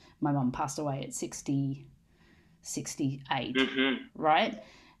know, my mum passed away at 68, right?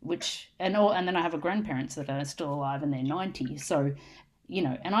 Which, and then I have a grandparents that are still alive and they're 90. So, you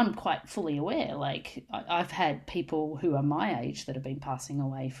know, and I'm quite fully aware, like, I've had people who are my age that have been passing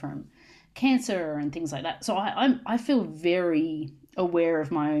away from cancer and things like that. So I feel very aware of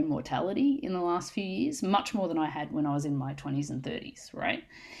my own mortality in the last few years, much more than I had when I was in my 20s and 30s, right?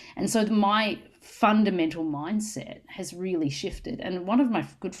 And so my fundamental mindset has really shifted. And one of my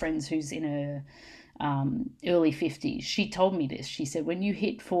good friends who's in her early 50s, she told me this. She said, when you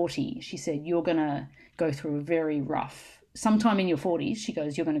hit 40, she said, you're going to go through a very rough, sometime in your 40s, she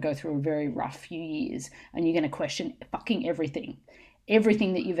goes, you're going to go through a very rough few years and you're going to question fucking everything.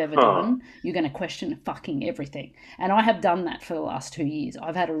 Everything that you've ever done, you're going to question fucking everything. And I have done that for the last 2 years.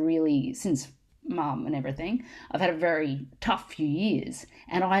 I've had a really, since mum and everything, I've had a very tough few years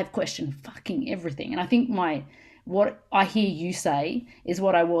and I have questioned fucking everything. And I think what I hear you say is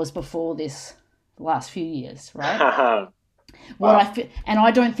what I was before this last few years, right? Wow. And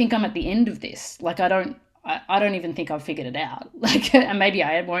I don't think I'm at the end of this. Like, I don't even think I've figured it out. Like, and maybe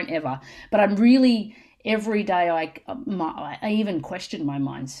I won't ever. But I'm really, every day I even question my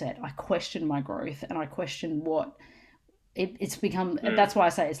mindset. I question my growth, and I question what it's become. That's why I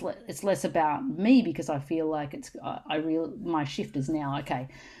say it's less about me, because I feel like my shift is now, okay,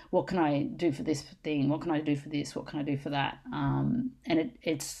 what can I do for this thing? What can I do for this? What can I do for that? And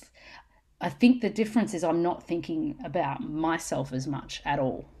it's. I think the difference is I'm not thinking about myself as much at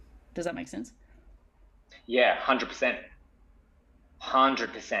all. Does that make sense? Yeah, 100%.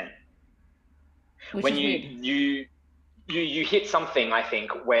 100%. Which When is weird. you hit something, I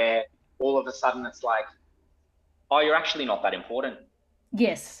think, where all of a sudden it's like, oh, you're actually not that important.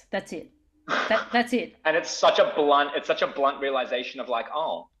 Yes, that's it. That's it. And it's such a blunt realization of like,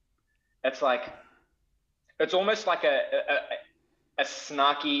 oh, it's like, it's almost like a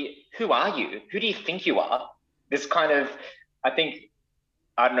snarky, who are you? Who do you think you are? This kind of, I think,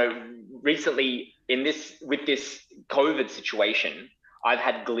 I don't know, recently with this COVID situation, I've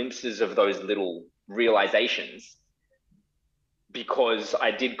had glimpses of those little realizations, because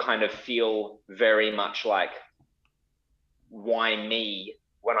I did kind of feel very much like, why me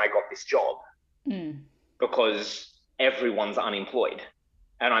when I got this job? Mm. Because everyone's unemployed.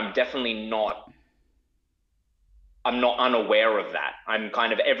 And I'm not unaware of that. I'm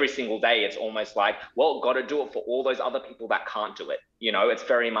kind of, every single day, it's almost like, well, got to do it for all those other people that can't do it. You know, it's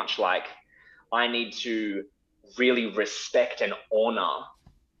very much like, I need to really respect and honor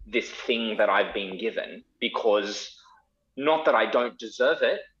this thing that I've been given, because not that I don't deserve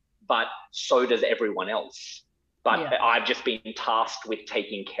it, but so does everyone else. But Yeah. I've just been tasked with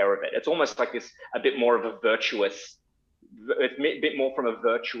taking care of it. It's almost like this, a bit more of a virtuous, it's a bit more from a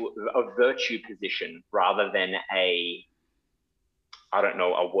virtue position, rather than I don't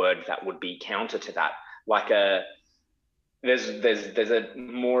know, a word that would be counter to that. Like there's a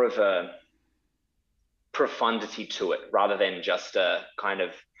more of a profundity to it, rather than just a kind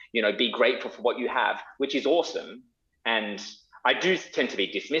of, be grateful for what you have, which is awesome. And I do tend to be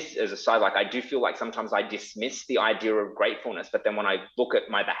dismissed as a side. Like, I do feel like sometimes I dismiss the idea of gratefulness, but then when I look at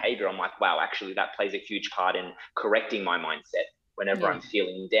my behavior, I'm like, wow, actually that plays a huge part in correcting my mindset. Whenever Yeah. I'm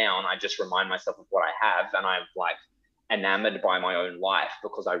feeling down, I just remind myself of what I have, and I'm like, enamored by my own life,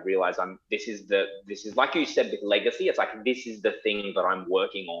 because I realize this is like you said with legacy, it's like this is the thing that I'm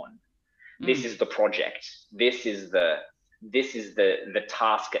working on. This is the project. This is the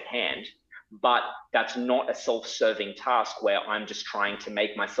task at hand. But that's not a self-serving task where I'm just trying to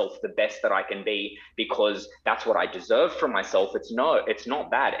make myself the best that I can be because that's what I deserve from myself. It's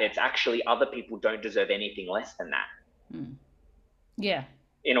not that. It's actually other people don't deserve anything less than that. Yeah.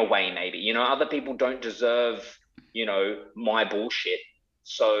 In a way, maybe, other people don't deserve, my bullshit.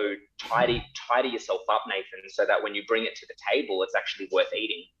 So tidy yourself up, Nathan, so that when you bring it to the table, it's actually worth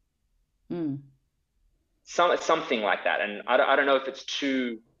eating. Something like that. And I don't know if it's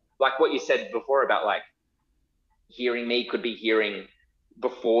too, like what you said before about like hearing me could be hearing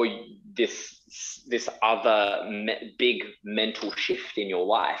before this other big mental shift in your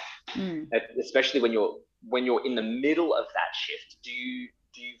life, especially when you're in the middle of that shift. Do you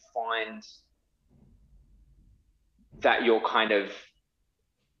find that you're kind of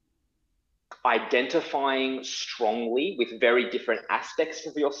identifying strongly with very different aspects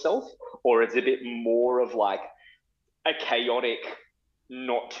of yourself, or is it a bit more of like a chaotic,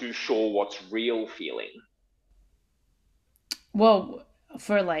 not too sure what's real feeling? Well,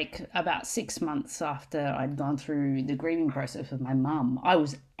 for like about 6 months after I'd gone through the grieving process with my mum, I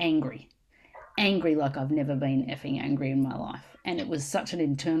was angry like I've never been effing angry in my life. And it was such an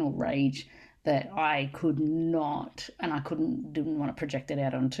internal rage that I could not, and I didn't want to project it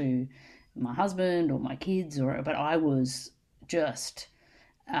out onto my husband or my kids, but I was just,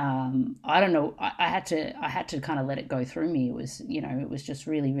 I don't know. I had to kind of let it go through me. It was, it was just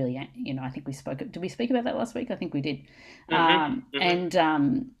really, really, I think did we speak about that last week? I think we did. And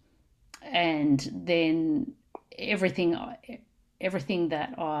then everything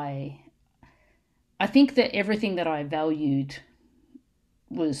that I think that everything that I valued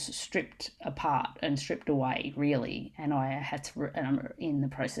was stripped apart and stripped away, really, and and I'm in the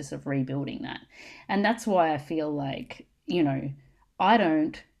process of rebuilding that. And that's why I feel like, I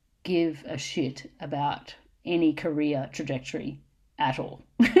don't give a shit about any career trajectory at all.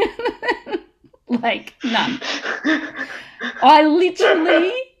 Like, none. I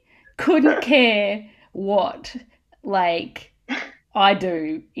literally couldn't care what, like, I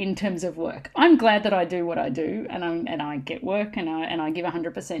do in terms of work. I'm glad that I do what I do, and I get work, and I give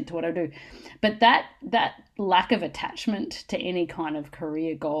 100% to what I do. But that lack of attachment to any kind of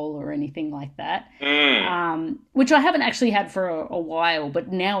career goal or anything like that, which I haven't actually had for a while,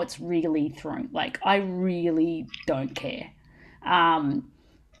 but now it's really thrown. Like, I really don't care.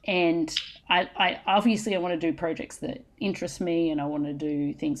 And I obviously I want to do projects that interest me, and I want to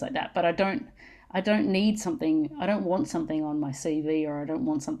do things like that, but I don't need something. I don't want something on my CV, or I don't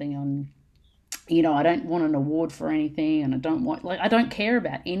want something on, I don't want an award for anything, and I don't care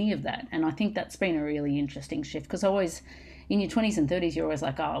about any of that. And I think that's been a really interesting shift, because always in your 20s and 30s, you're always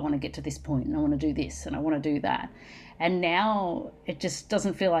like, oh, I want to get to this point, and I want to do this, and I want to do that. And now it just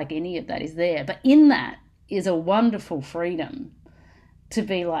doesn't feel like any of that is there. But in that is a wonderful freedom to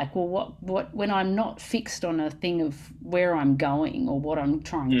be like, well, what when I'm not fixed on a thing of where I'm going or what I'm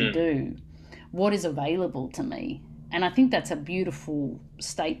trying to do, what is available to me. And I think that's a beautiful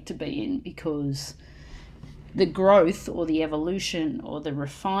state to be in, because the growth or the evolution or the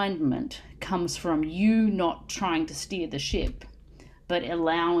refinement comes from you not trying to steer the ship, but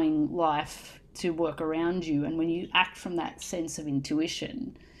allowing life to work around you. And when you act from that sense of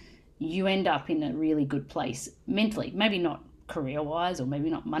intuition, you end up in a really good place mentally. Maybe not career-wise, or maybe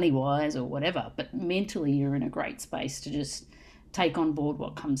not money-wise or whatever, but mentally you're in a great space to just take on board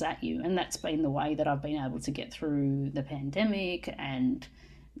what comes at you. And that's been the way that I've been able to get through the pandemic, and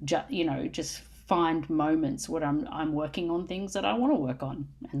just find moments where I'm working on things that I want to work on,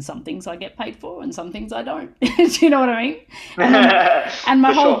 and some things I get paid for and some things I don't. Do you know what I mean? And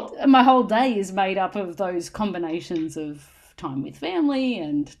my whole day is made up of those combinations of time with family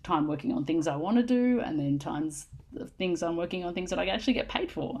and time working on things I want to do, and then times of things I'm working on things that I actually get paid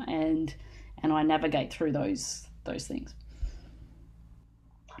for, and I navigate through those things.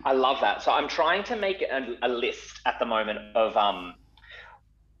 I love that. So I'm trying to make a list at the moment of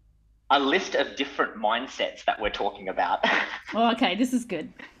a list of different mindsets that we're talking about. Oh, okay, this is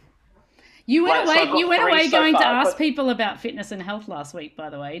good. You went away going to ask people about fitness and health last week, by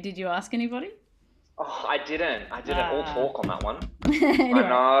the way. Did you ask anybody? Oh, I didn't all talk on that one. Anyway, I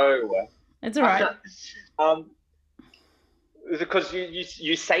know. It's all right. Because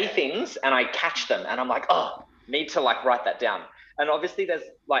you say things and I catch them and I'm like, oh, need to like write that down. And obviously there's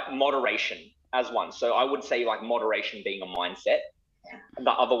like moderation as one. So I would say like moderation being a mindset. The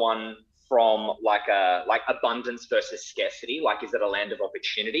other one from like abundance versus scarcity. Like, is it a land of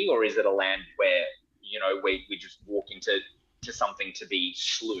opportunity, or is it a land where we just walk into something to be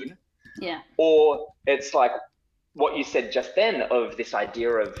slewn. Yeah. Or it's like what you said just then of this idea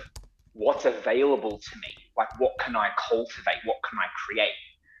of what's available to me, like what can I cultivate, what can I create.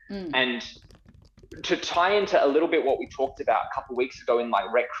 And to tie into a little bit what we talked about a couple of weeks ago in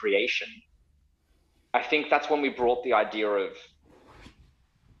like recreation, I think that's when we brought the idea of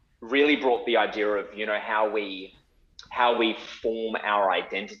how we form our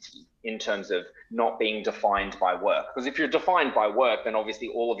identity in terms of not being defined by work. Because if you're defined by work, then obviously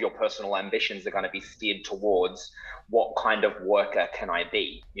all of your personal ambitions are going to be steered towards what kind of worker can I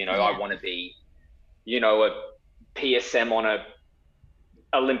be? I want to be, a PSM on a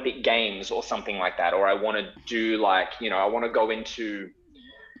Olympic Games or something like that. Or I want to do I want to go into,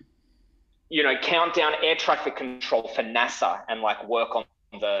 countdown air traffic control for NASA and like work on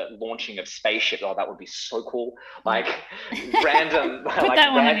the launching of spaceships. Oh, that would be so cool. Like random,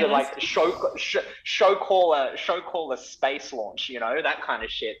 show call a space launch, that kind of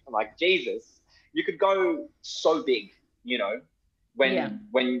shit. Like Jesus, you could go so big, and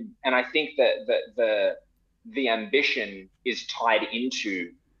I think that the ambition is tied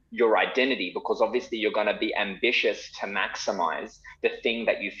into your identity, because obviously you're going to be ambitious to maximize the thing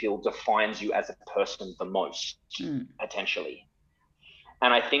that you feel defines you as a person the most, potentially.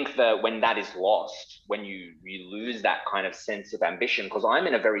 And I think that when that is lost, when you lose that kind of sense of ambition, because I'm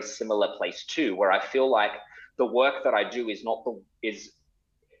in a very similar place too, where I feel like the work that I do is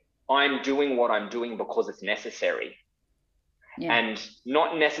I'm doing what I'm doing because it's necessary. Yeah. And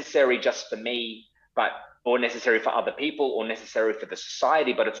not necessary just for me, or necessary for other people, or necessary for the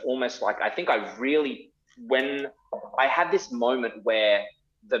society, but it's almost like, I think when I had this moment where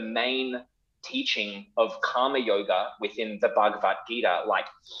the main teaching of karma yoga within the Bhagavad Gita like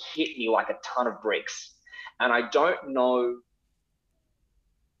hit me like a ton of bricks, and I don't know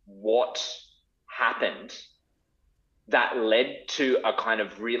what happened that led to a kind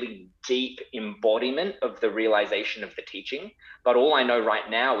of really deep embodiment of the realization of the teaching, but all I know right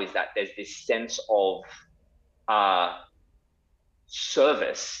now is that there's this sense of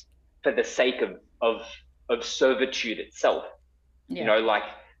service for the sake of servitude itself. Yeah. Like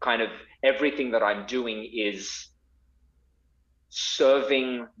kind of everything that I'm doing is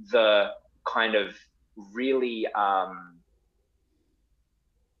serving the kind of really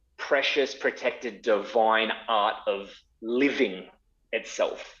precious, protected, divine art of living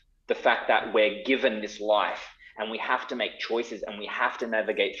itself. The fact that we're given this life and we have to make choices and we have to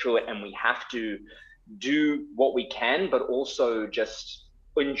navigate through it and we have to do what we can, but also just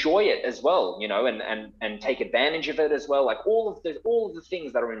enjoy it as well, and take advantage of it as well. Like all of the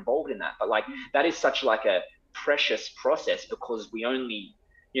things that are involved in that. But like that is such like a precious process, because we only,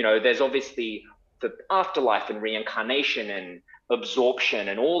 there's obviously the afterlife and reincarnation and absorption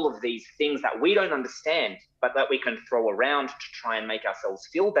and all of these things that we don't understand, but that we can throw around to try and make ourselves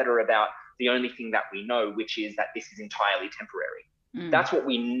feel better about the only thing that we know, which is that this is entirely temporary. That's what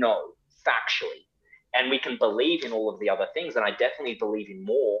we know factually. And we can believe in all of the other things. And I definitely believe in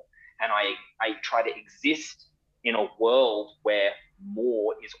more. And I try to exist in a world where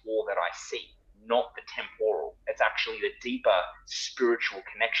more is all that I see, not the temporal. It's actually the deeper spiritual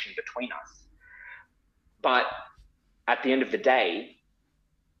connection between us. But at the end of the day,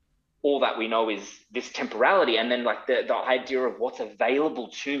 all that we know is this temporality. And then like the idea of what's available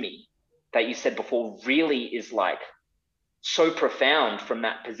to me that you said before really is like so profound from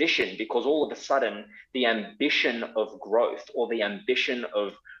that position, because all of a sudden the ambition of growth or the ambition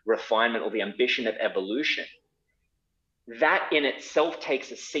of refinement or the ambition of evolution, that in itself takes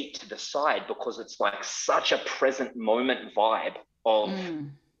a seat to the side, because it's like such a present moment vibe of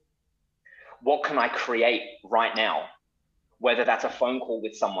what can I create right now, whether that's a phone call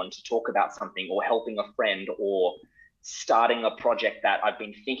with someone to talk about something, or helping a friend, or starting a project that I've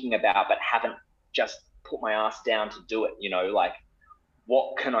been thinking about but haven't just put my ass down to do it, like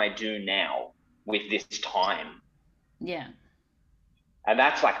what can I do now with this time? Yeah. And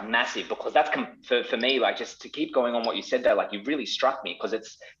that's like massive, because that's for me, like just to keep going on what you said there, like you really struck me, because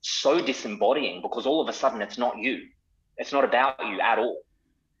it's so disembodying, because all of a sudden it's not you. It's not about you at all.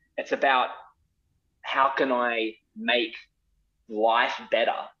 It's about how can I make life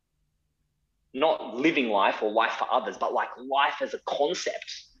better? Not living life or life for others, but like life as a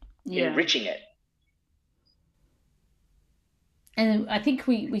concept, enriching it. And I think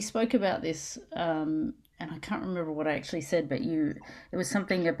we spoke about this, and I can't remember what I actually said, but it was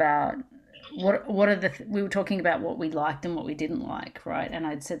something about what are we were talking about what we liked and what we didn't like, right? And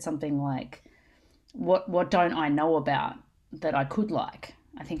I'd said something like, what don't I know about that I could like?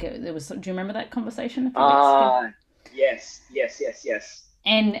 I think there was. Do you remember that conversation? Yes.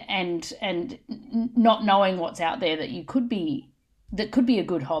 and not knowing what's out there that you could be, that could be a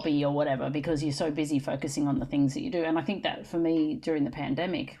good hobby or whatever, because you're so busy focusing on the things that you do. And I think that for me during the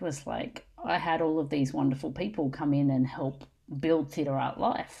pandemic was like, I had all of these wonderful people come in and help build Theatre Art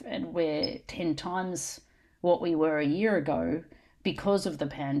Life, and we're 10 times what we were a year ago because of the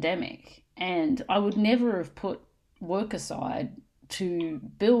pandemic. And I would never have put work aside to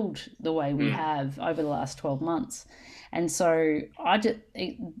build the way we have over the last 12 months. And so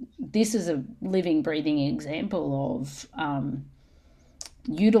this is a living, breathing example of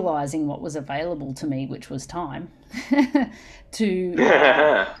utilizing what was available to me, which was time, to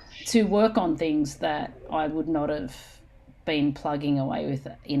work on things that I would not have been plugging away with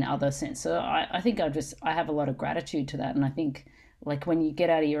in other sense. So I think I have a lot of gratitude to that. And I think, like, when you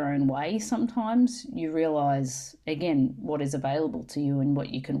get out of your own way, sometimes you realize again what is available to you and what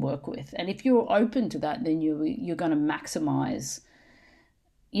you can work with. And if you're open to that, then you're going to maximize.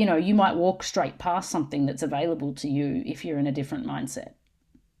 You know, you might walk straight past something that's available to you if you're in a different mindset.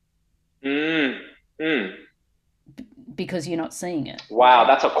 Because you're not seeing it. Wow,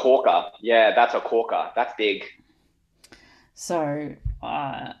 that's a corker. Yeah, that's a corker. That's big. So,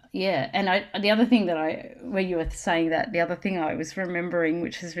 yeah. And the other thing where you were saying that, the other thing I was remembering,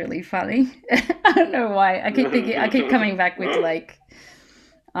 which is really funny, I don't know why, I keep coming back with like,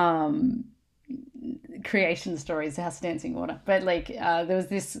 creation stories, House Dancing Water. But like, there was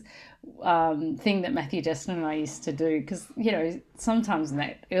this thing that Matthew Destin and I used to do, because, you know, sometimes in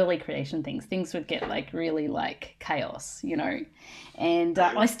that early creation things would get like really like chaos, you know, and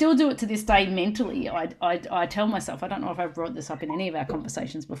I still do it to this day mentally. I tell myself, I don't know if I've brought this up in any of our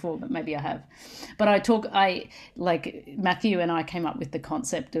conversations before, but maybe I have, but like Matthew and I came up with the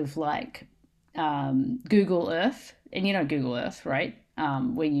concept of like Google Earth, and you know Google Earth, right?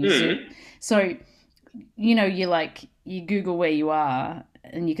 Where you zoom. So, you know, you Google where you are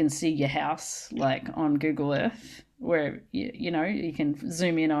and you can see your house like on Google Earth, where you know you can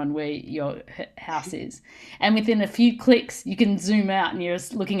zoom in on where your house is, and within a few clicks you can zoom out and you're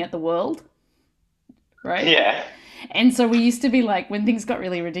looking at the world, right? Yeah. And so we used to be like, when things got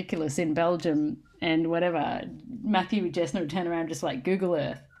really ridiculous in Belgium and whatever, Matthew and Jessner would turn around just like Google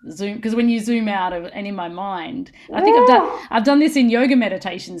Earth, zoom, because when you zoom out and in my mind, I think I've done this in yoga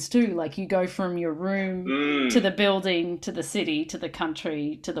meditations too. Like, you go from your room to the building, to the city, to the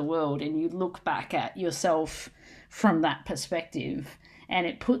country, to the world, and you look back at yourself from that perspective, and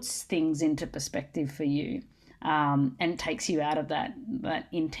it puts things into perspective for you. And takes you out of that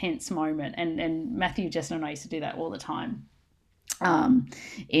intense moment. And Matthew, Jess, and I used to do that all the time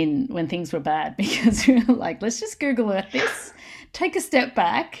when things were bad, because we were like, let's just Google Earth this, take a step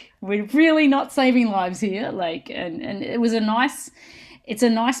back. We're really not saving lives here. Like, and it's a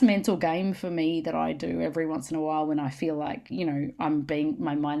nice mental game for me that I do every once in a while when I feel like, you know,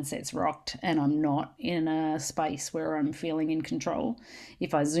 my mindset's rocked and I'm not in a space where I'm feeling in control.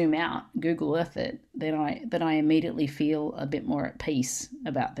 If I zoom out, Google Earth it, then I immediately feel a bit more at peace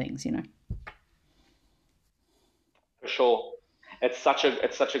about things, you know. For sure. It's such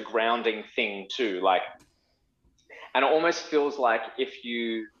a grounding thing too. Like, and it almost feels like if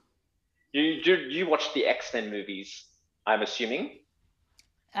you watch the X-Men movies, I'm assuming.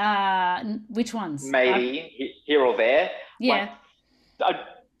 Which ones? Maybe here or there. Yeah. Like,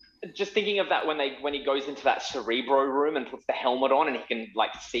 just thinking of that when he goes into that Cerebro room and puts the helmet on, and he can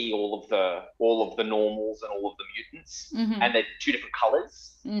like see all of the normals and all of the mutants, and they're two different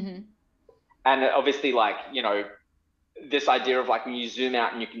colors. And obviously, like, you know, this idea of like when you zoom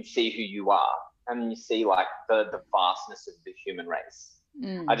out and you can see who you are, and you see like the vastness of the human race.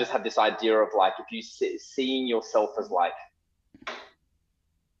 I just have this idea of like, if you seeing yourself as like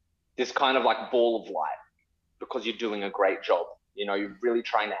this kind of like ball of light, because you're doing a great job. You know, you're really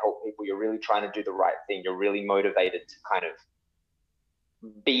trying to help people. You're really trying to do the right thing. You're really motivated to kind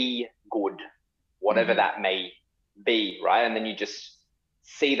of be good, whatever that may be, right? And then you just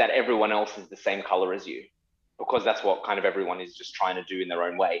see that everyone else is the same color as you, because that's what kind of everyone is just trying to do in their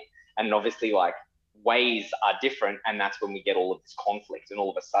own way. And obviously, like, ways are different, and that's when we get all of this conflict, and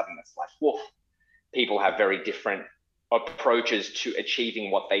all of a sudden it's like, woof, people have very different approaches to achieving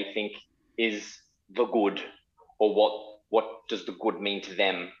what they think is the good, or what does the good mean to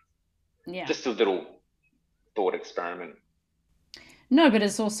them. Just a little thought experiment. No, but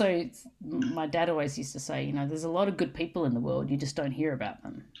it's also, my dad always used to say, you know, there's a lot of good people in the world, you just don't hear about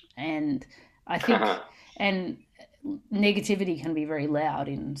them. And I think and negativity can be very loud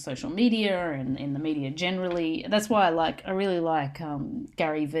in social media and in the media generally. That's why I really like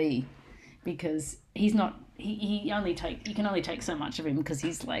Gary Vee, because he's not you can only take so much of him because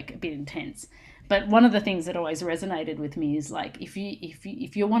he's like a bit intense. But one of the things that always resonated with me is like if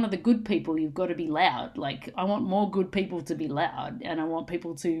you're one of the good people, you've got to be loud. Like I want more good people to be loud, and I want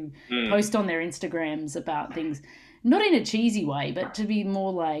people to post on their Instagrams about things, not in a cheesy way, but to be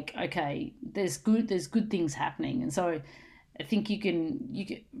more like, okay, there's good things happening. And so I think you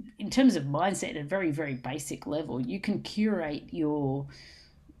can in terms of mindset at a very, very basic level, you can curate your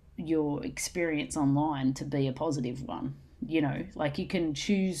experience online to be a positive one. You know, like you can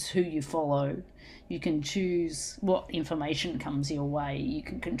choose who you follow, you can choose what information comes your way, you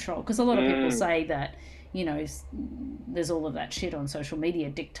can control, because a lot of people say that, you know, there's all of that shit on social media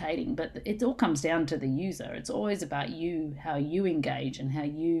dictating, but it all comes down to the user. It's always about you, how you engage and how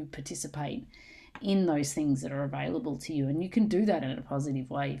you participate in those things that are available to you. And you can do that in a positive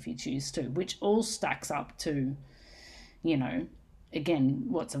way if you choose to, which all stacks up to, you know, again,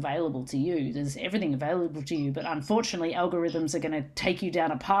 what's available to you. There's everything available to you, but unfortunately algorithms are going to take you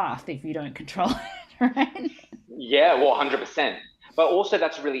down a path if you don't control it, right? Yeah, well, 100%. But also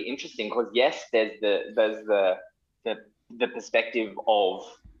that's really interesting because yes, there's the perspective of,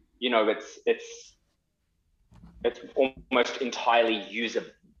 you know, it's almost entirely user.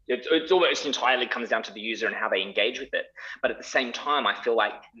 It's almost entirely comes down to the user and how they engage with it. But at the same time, I feel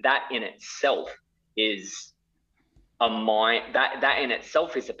like that in itself is that in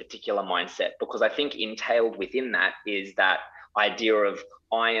itself is a particular mindset, because I think entailed within that is that idea of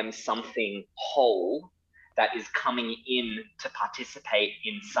I am something whole that is coming in to participate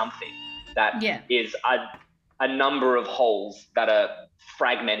in something that is a number of wholes that are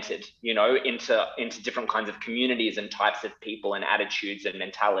fragmented, you know, into different kinds of communities and types of people and attitudes and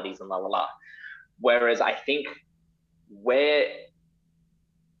mentalities and la la la. Whereas I think we're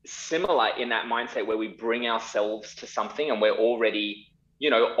similar in that mindset where we bring ourselves to something and we're already, you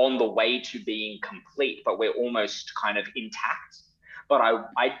know, on the way to being complete, but we're almost kind of intact. But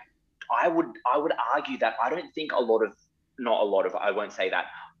I would argue that I don't think I won't say that.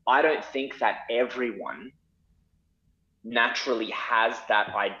 I don't think that everyone naturally has that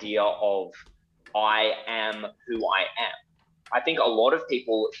idea of I am who I am. I think a lot of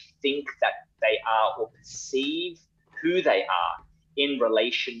people think that they are or perceive who they are in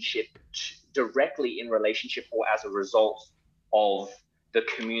relationship, directly in relationship or as a result of the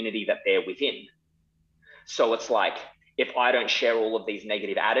community that they're within. So it's like, if I don't share all of these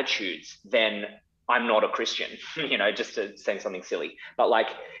negative attitudes, then I'm not a Christian, you know, just to say something silly. But like,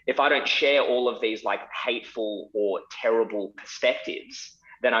 if I don't share all of these like hateful or terrible perspectives,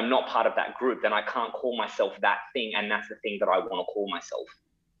 then I'm not part of that group. Then I can't call myself that thing. And that's the thing that I want to call myself.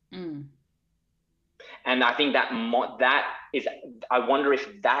 And I think that I wonder if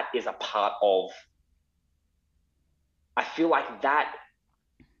that is a part of, I feel like that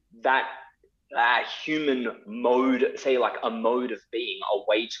human mode, say like a mode of being, a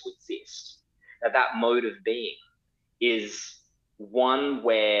way to exist, that mode of being is one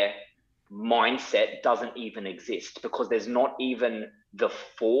where mindset doesn't even exist, because there's not even the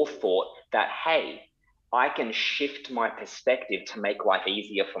forethought that, hey, I can shift my perspective to make life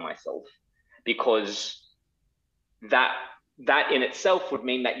easier for myself, because that in itself would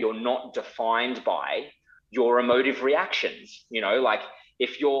mean that you're not defined by your emotive reactions. You know, like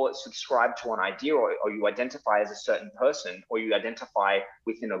if you're subscribed to an idea or you identify as a certain person or you identify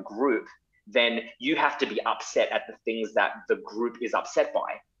within a group, then you have to be upset at the things that the group is upset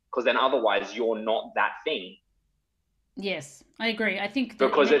by, because then otherwise you're not that thing. Yes, I agree. I think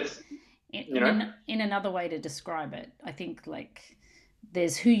because in another way to describe it, I think like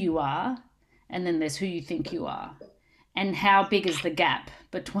there's who you are and then there's who you think you are, and how big is the gap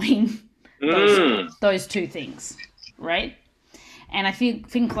between those two things, right? And I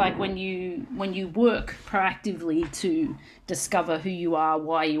think like when you work proactively to discover who you are,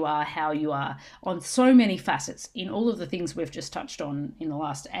 why you are, how you are, on so many facets, in all of the things we've just touched on in the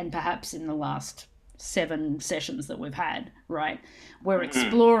last, and perhaps in the last 7 sessions that we've had, right? We're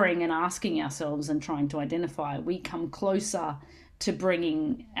exploring and asking ourselves and trying to identify. We come closer to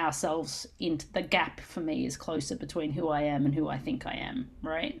bringing ourselves into the gap. For me, is closer between who I am and who I think I am,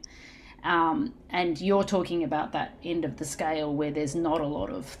 right? And you're talking about that end of the scale where there's not a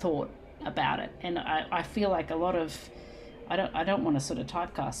lot of thought about it. And I feel like a lot of, I don't want to sort of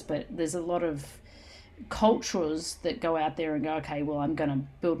typecast, but there's a lot of cultures that go out there and go, okay, well, I'm going to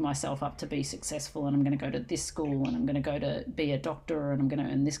build myself up to be successful, and I'm going to go to this school, and I'm going to go to be a doctor, and I'm going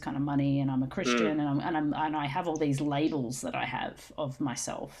to earn this kind of money, and I'm a Christian, and I have all these labels that I have of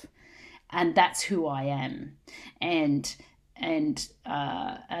myself, and that's who I am. And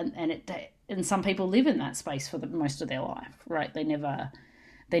some people live in that space for the most of their life, right? They never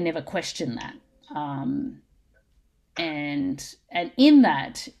question that. and in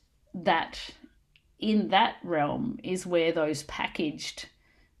that in that realm is where those packaged,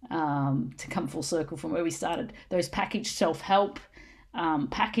 to come full circle from where we started, those packaged self-help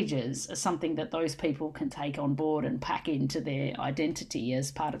packages are something that those people can take on board and pack into their identity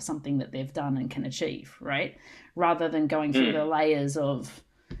as part of something that they've done and can achieve, right? Rather than going through the layers of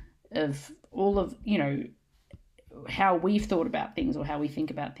all of, how we've thought about things or how we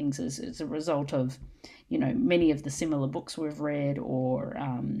think about things as a result of, many of the similar books we've read, or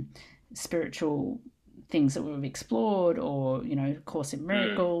spiritual things that we've explored, or, Course in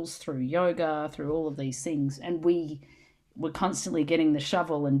Miracles, through yoga, through all of these things. And we're constantly getting the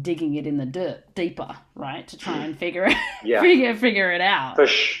shovel and digging it in the dirt deeper, right, to try and figure it out.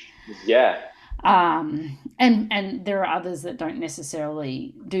 Yeah. And there are others that don't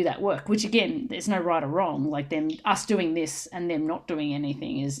necessarily do that work, which again, there's no right or wrong. Like us doing this and them not doing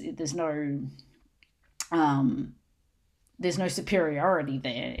anything there's no superiority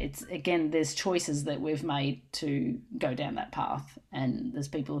there. It's, again, there's choices that we've made to go down that path, and there's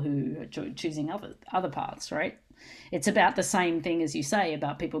people who are choosing other paths, right? It's about the same thing as you say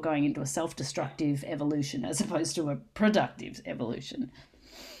about people going into a self-destructive evolution as opposed to a productive evolution.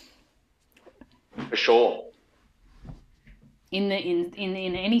 For sure. In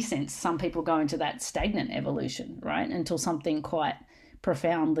any sense, some people go into that stagnant evolution, right, until something quite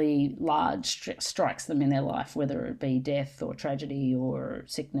profoundly large strikes them in their life, whether it be death or tragedy or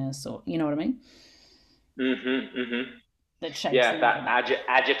sickness, or, you know what I mean? That shapes them. That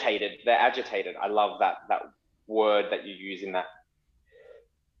agitated. They're agitated. I love that word that you use in that.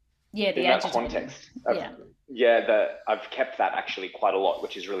 Yeah, the in that context. I've kept that actually quite a lot,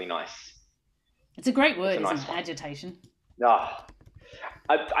 which is really nice. It's a great word, isn't it? Agitation.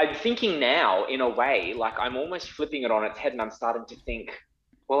 I'm thinking now, in a way, like I'm almost flipping it on its head, and I'm starting to think,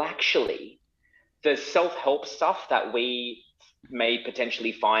 well, actually, the self-help stuff that we may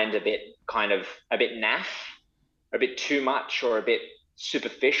potentially find a bit naff, a bit too much, or a bit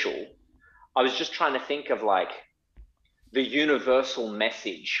superficial. I was just trying to think of like the universal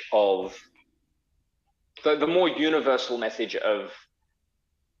message of the more universal message of,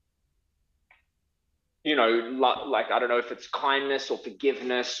 like, I don't know if it's kindness or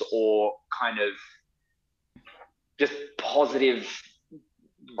forgiveness or kind of just positive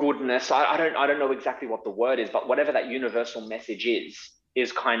goodness. I don't know exactly what the word is, but whatever that universal message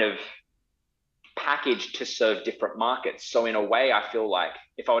is kind of packaged to serve different markets. So in a way, I feel like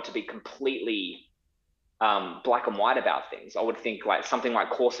if I were to be completely black and white about things, I would think like something like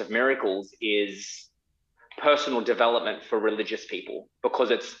Course of Miracles is personal development for religious people, because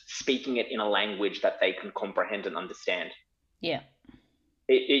it's speaking it in a language that they can comprehend and understand. Yeah.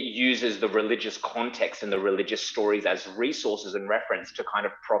 It uses the religious context and the religious stories as resources and reference to kind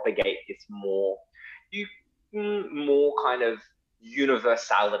of propagate this more kind of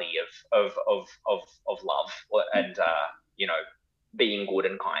universality of love and being good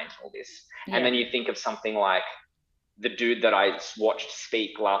and kind, all this. Yeah. And then you think of something like the dude that I watched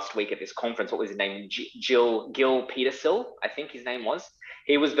speak last week at this conference. What was his name? Gil Petersil, I think his name was.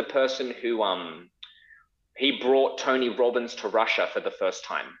 He was the person who he brought Tony Robbins to Russia for the first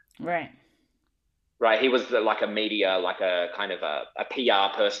time. Right. He was like a media, like a kind of a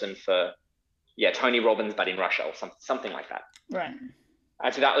PR person for Tony Robbins, but in Russia, or something like that. Right.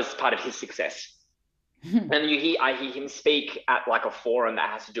 And so that was part of his success. And I hear him speak at like a forum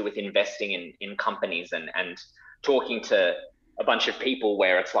that has to do with investing in companies and talking to a bunch of people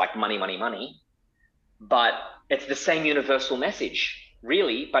where it's like money, money, money. But it's the same universal message,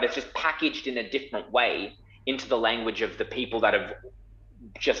 really, but it's just packaged in a different way into the language of the people that have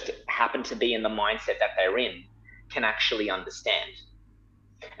just happened to be in the mindset that they're in can actually understand.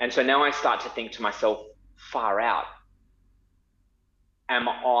 And so now I start to think to myself, far out, am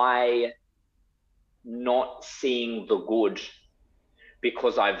I not seeing the good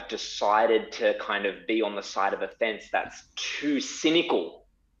because I've decided to kind of be on the side of a fence that's too cynical?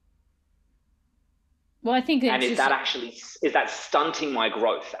 Well, I think is that stunting my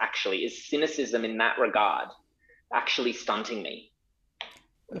growth? Actually, is cynicism in that regard actually stunting me?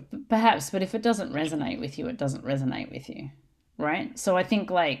 Perhaps, but if it doesn't resonate with you, it doesn't resonate with you, right? So I think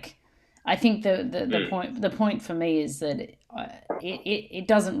the point for me is that it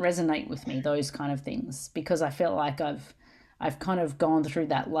doesn't resonate with me, those kind of things, because I feel like I've kind of gone through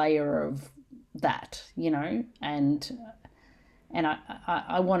that layer of that, and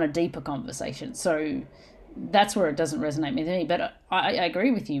I want a deeper conversation. So that's where it doesn't resonate with me. But I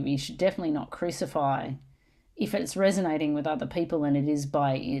agree with you. We should definitely not crucify. If it's resonating with other people and it is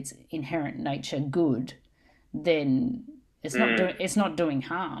by its inherent nature good, then it's not doing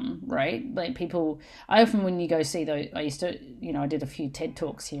harm, right? Like people, I often, when you go see those, I used to, I did a few TED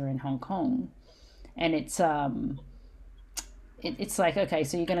Talks here in Hong Kong, and it's like, okay,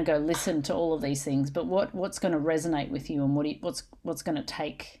 so you're going to go listen to all of these things, but what's going to resonate with you, and what's going to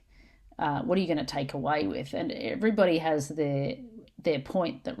take, what are you going to take away with? And everybody has their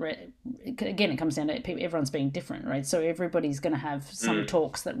point that again, it comes down to people, everyone's being different, right? So everybody's going to have some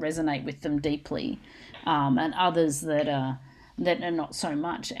talks that resonate with them deeply, and others that are not so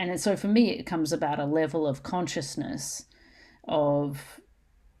much. And so for me, it comes about a level of consciousness of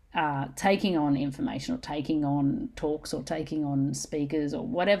taking on information, or taking on talks, or taking on speakers, or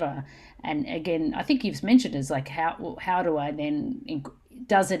whatever. And again, I think you've mentioned is like, how do I then,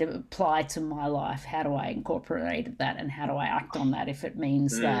 does it apply to my life? How do I incorporate that, and how do I act on that if it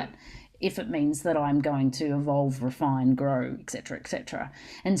means that I'm going to evolve, refine, grow, etc., etc.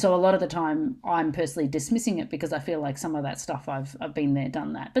 And so a lot of the time I'm personally dismissing it, because I feel like some of that stuff I've been there,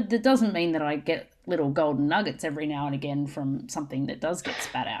 done that. But that doesn't mean that I get little golden nuggets every now and again from something that does get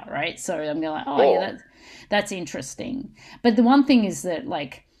spat out, right? So I'm going like, oh yeah, that's interesting. But the one thing is that,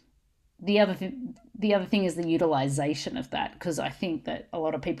 like, the other thing is the utilization of that, because I think that a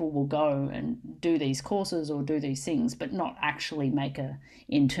lot of people will go and do these courses or do these things, but not actually make a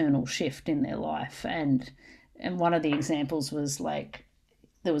internal shift in their life. And one of the examples was, like,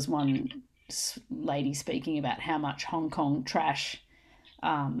 there was one lady speaking about how much Hong Kong trash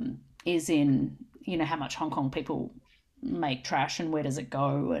is in, how much Hong Kong people make trash, and where does it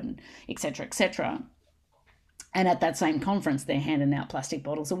go, and etc., etc. And at that same conference, they're handing out plastic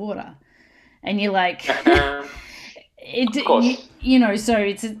bottles of water. And you're like, so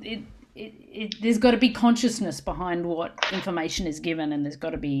there's got to be consciousness behind what information is given, and there's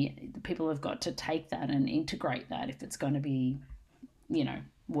got to be, people have got to take that and integrate that if it's going to be,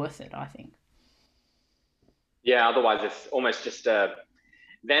 worth it, I think. Yeah, otherwise it's almost just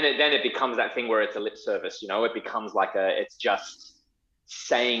then it becomes that thing where it's a lip service, it becomes like it's just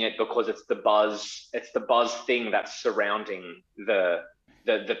saying it because it's the buzz thing that's surrounding the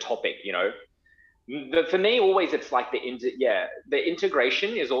topic, For me, always it's like the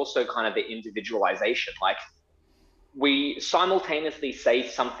integration is also kind of the individualization. Like, we simultaneously say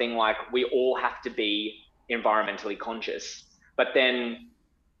something like we all have to be environmentally conscious, but then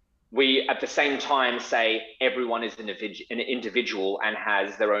we at the same time say everyone is an individual and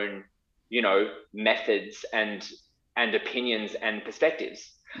has their own, methods and opinions and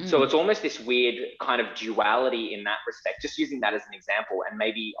perspectives. So it's almost this weird kind of duality in that respect, just using that as an example. And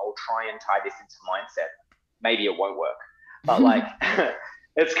maybe I'll try and tie this into mindset. Maybe it won't work, but like,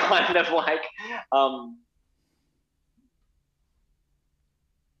 it's kind of like,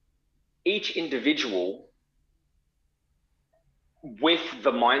 each individual with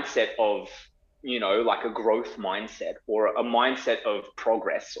the mindset of, like a growth mindset, or a mindset of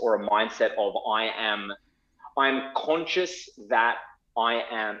progress, or a mindset of I'm conscious that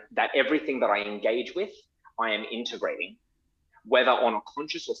everything that I engage with, I am integrating, whether on a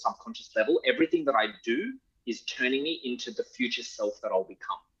conscious or subconscious level. Everything that I do is turning me into the future self that I'll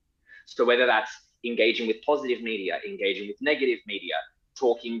become. So whether that's engaging with positive media, engaging with negative media,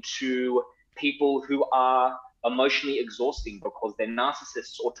 talking to people who are emotionally exhausting because they're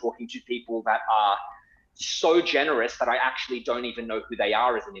narcissists, or talking to people that are so generous that I actually don't even know who they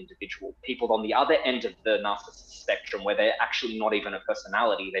are as an individual. People on the other end of the narcissist spectrum, where they're actually not even a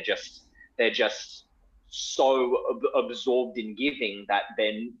personality. They're just so absorbed in giving that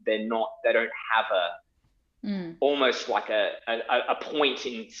they don't have almost like a point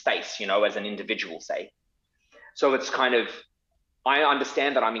in space, as an individual, say. So it's kind of, I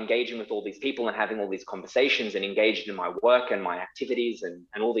understand that I'm engaging with all these people and having all these conversations and engaged in my work and my activities and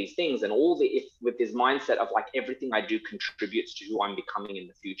all these things, and with this mindset of like everything I do contributes to who I'm becoming in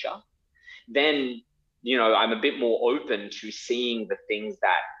the future, then, I'm a bit more open to seeing the things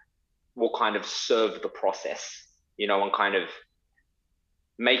that will kind of serve the process, and kind of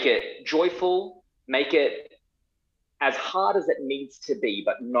make it joyful, make it as hard as it needs to be,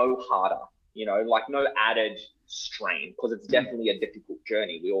 but no harder, like no added strain, because it's definitely a difficult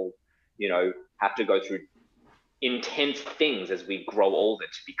journey. We all, have to go through intense things as we grow older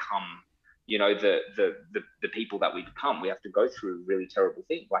to become, the people that we become. We have to go through really terrible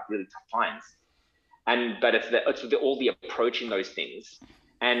things, like really tough times. But it's all the approaching those things.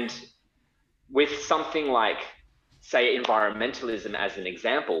 And with something like, say, environmentalism as an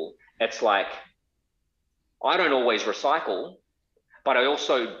example, it's like, I don't always recycle, but I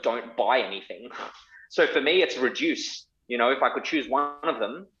also don't buy anything. So for me, it's reduce. If I could choose one of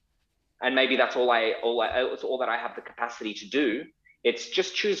them, and maybe that's all that I have the capacity to do, it's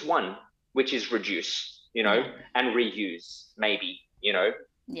just choose one, which is reduce. you know, and reuse maybe,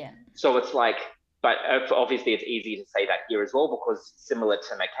 Yeah. So it's like, but obviously it's easy to say that here as well, because similar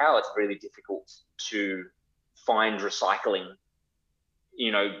to Macau, it's really difficult to find recycling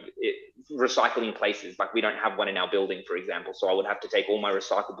places. Like we don't have one in our building, for example. So I would have to take all my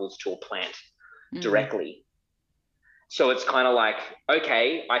recyclables to a plant directly. So it's kind of like,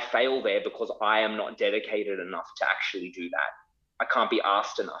 okay, I fail there because I am not dedicated enough to actually do that. I can't be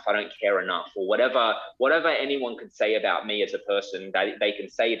asked enough. I don't care enough, or whatever anyone could say about me as a person, that they can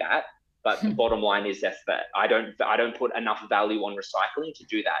say that. But the bottom line is that I don't put enough value on recycling to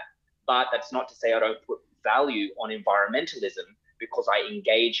do that. But that's not to say I don't put value on environmentalism, because I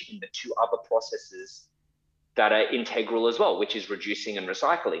engage in the two other processes that are integral as well, which is reducing and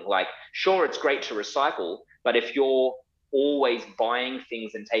recycling. Like, sure, it's great to recycle, but if you're always buying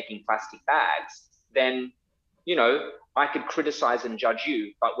things and taking plastic bags, then, I could criticize and judge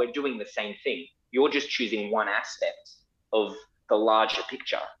you, but we're doing the same thing. You're just choosing one aspect of the larger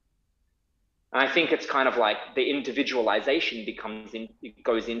picture. And I think it's kind of like the individualization it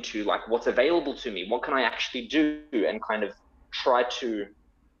goes into like, what's available to me? What can I actually do? And kind of try to,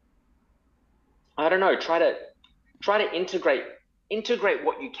 I don't know, try to integrate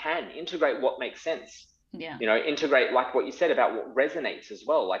what you can, integrate what makes sense. Yeah. Integrate, like what you said about what resonates as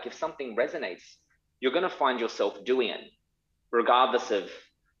well. Like if something resonates, you're going to find yourself doing it, regardless of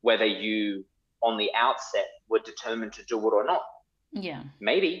whether you on the outset were determined to do it or not. Yeah.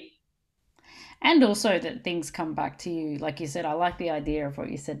 Maybe. And also that things come back to you. Like you said, I like the idea of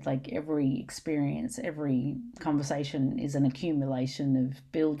what you said, like every experience, every conversation is an accumulation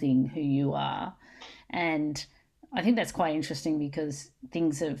of building who you are. And I think that's quite interesting, because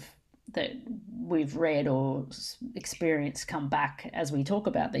things that we've read or experienced come back as we talk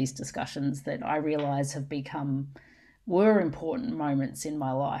about these discussions that I realise were important moments in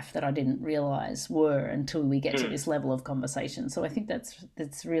my life that I didn't realise were until we get to this level of conversation. So I think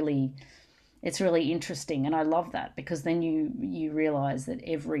it's really interesting, and I love that, because then you realise that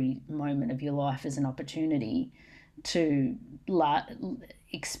every moment of your life is an opportunity to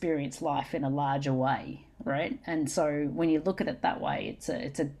experience life in a larger way, right? And so when you look at it that way, it's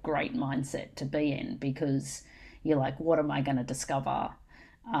a great mindset to be in, because you're like, what am I going to discover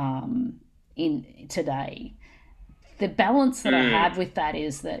in today? The balance that I have with that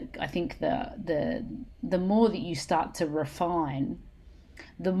is that I think the more that you start to refine,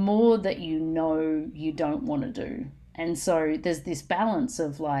 the more that you don't want to do. And so there's this balance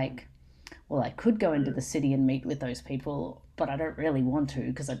of like, well, I could go into the city and meet with those people, but I don't really want to,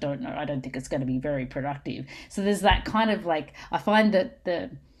 because I don't think it's going to be very productive. So there's that kind of like, I find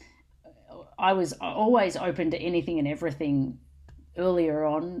that I was always open to anything and everything earlier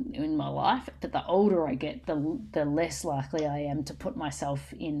on in my life, but the older I get, the less likely I am to put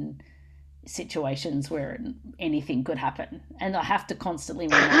myself in situations where anything could happen. And I have to constantly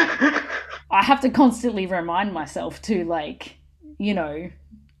remind myself to, like,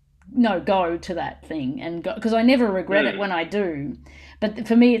 go to that thing and go, because I never regret it when I do. But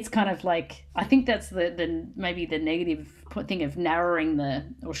for me, it's kind of like, I think that's the maybe the negative thing of narrowing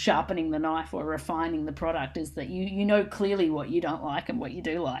or sharpening the knife or refining the product, is that you know clearly what you don't like and what you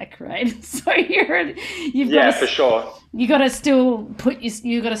do like, right? So you've got to, for sure. You got to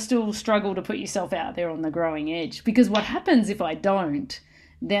still struggle to put yourself out there on the growing edge, because what happens if I don't,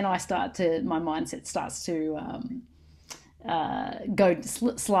 then my mindset starts to go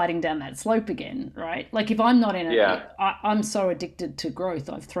sliding down that slope again, right? Like if I'm not in it, I'm so addicted to growth.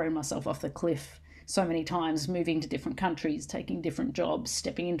 I've thrown myself off the cliff so many times, moving to different countries, taking different jobs,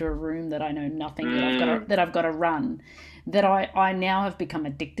 stepping into a room that I know nothing, that I've got to run, that I now have become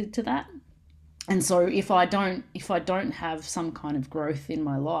addicted to that. And so if I don't have some kind of growth in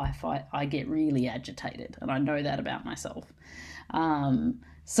my life, I get really agitated, and I know that about myself.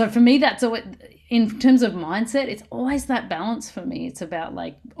 So for me, that's in terms of mindset, it's always that balance for me. It's about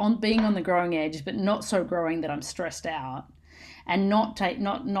like being on the growing edge, but not so growing that I'm stressed out, and not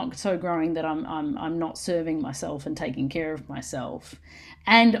so growing that I'm not serving myself and taking care of myself,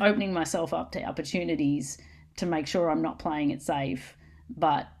 and opening myself up to opportunities to make sure I'm not playing it safe,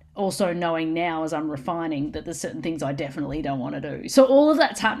 but also knowing now as I'm refining that there's certain things I definitely don't want to do. So all of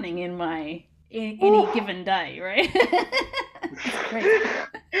that's happening in any given day, right?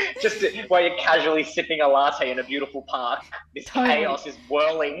 Just while you're casually sipping a latte in a beautiful park, this chaos is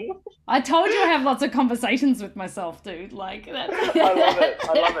whirling. I told you I have lots of conversations with myself, dude. Like that.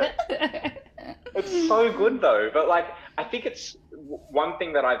 I love it. It's so good though. But like, I think it's one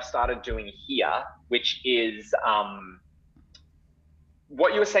thing that I've started doing here, which is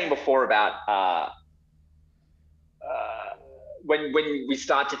what you were saying before about when we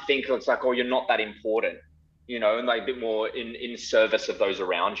start to think it's like, oh, you're not that important, and like a bit more in service of those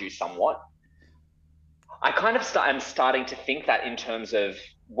around you somewhat. I kind of I'm starting to think that in terms of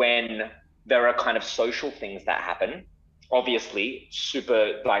when there are kind of social things that happen. Obviously,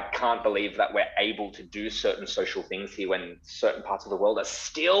 super like can't believe that we're able to do certain social things here when certain parts of the world are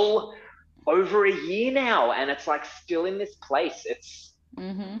still over a year now, and it's like still in this place. It's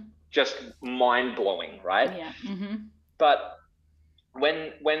just mind blowing, right? Yeah. But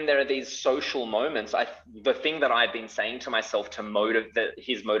when there are these social moments, the thing that I've been saying to myself to motivate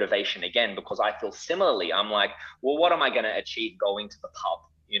his motivation again, because I feel similarly, I'm like, well, what am I going to achieve going to the pub?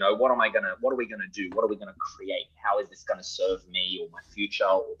 What are we going to do? What are we going to create? How is this going to serve me or my future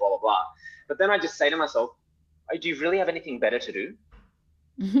or blah, blah, blah. But then I just say to myself, oh, do you really have anything better to do?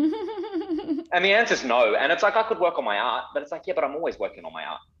 And the answer is no. And it's like, I could work on my art, but it's like, yeah, but I'm always working on my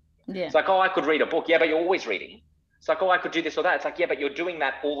art. Yeah. It's like, oh, I could read a book. Yeah, but you're always reading. It's like, oh, I could do this or that. It's like, yeah, but you're doing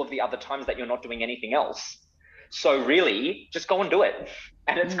that all of the other times that you're not doing anything else. So really, just go and do it.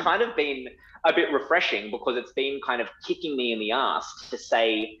 And it's kind of been a bit refreshing because it's been kind of kicking me in the ass to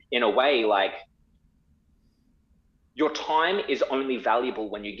say, in a way, like, your time is only valuable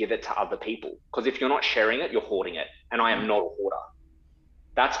when you give it to other people. Because if you're not sharing it, you're hoarding it. And I am not a hoarder.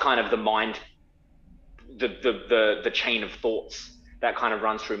 That's kind of the mind, the chain of thoughts that kind of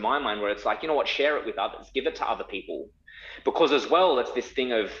runs through my mind, where it's like, you know what, share it with others, give it to other people. Because as well, it's this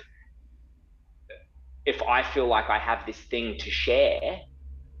thing of, if I feel like I have this thing to share,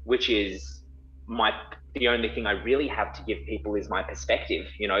 which is the only thing I really have to give people is my perspective,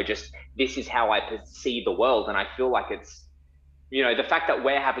 just this is how I perceive the world. And I feel like it's, the fact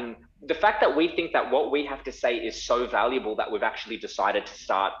that we think that what we have to say is so valuable that we've actually decided to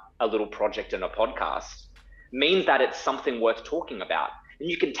start a little project and a podcast means that it's something worth talking about. And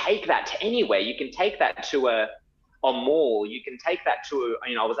you can take that to anywhere. You can take that to a mall. You can take that to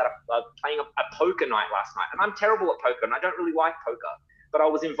I was playing a poker night last night, and I'm terrible at poker and I don't really like poker, but I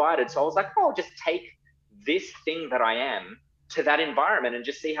was invited. So I was like, oh, I'll just take this thing that I am to that environment and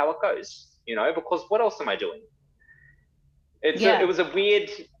just see how it goes, because what else am I doing?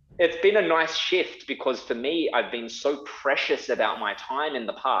 It's been a nice shift, because for me, I've been so precious about my time in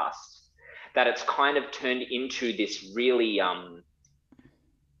the past that it's kind of turned into this really,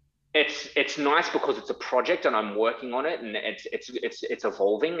 it's nice because it's a project and I'm working on it, and it's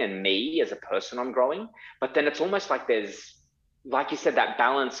evolving, and me as a person, I'm growing. But then it's almost like there's, like you said, that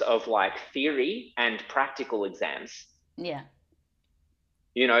balance of like theory and practical exams. Yeah.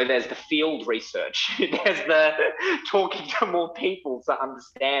 There's the field research, there's the talking to more people to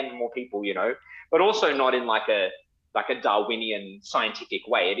understand more people, but also not in like a Darwinian scientific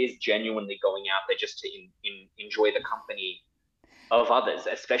way. It is genuinely going out there just to enjoy the company of others,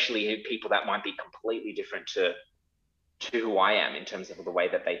 especially people that might be completely different to who I am in terms of the way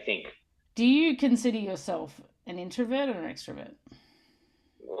that they think. Do you consider yourself an introvert or an extrovert?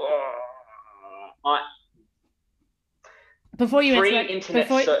 Before you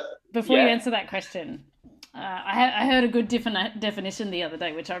answer that question, I heard a good definition the other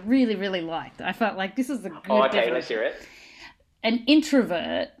day, which I really, really liked. I felt like this is a good definition. Let's hear it. An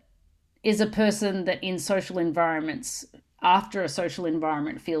introvert is a person that in social environments, after a social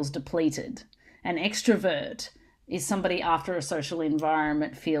environment, feels depleted. An extrovert is somebody after a social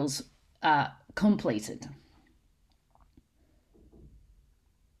environment feels completed.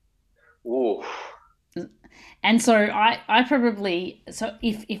 Ooh. And so I probably, so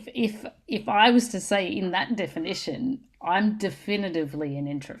if I was to say in that definition, I'm definitively an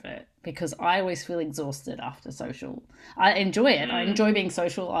introvert, because I always feel exhausted after social. I enjoy it. I enjoy being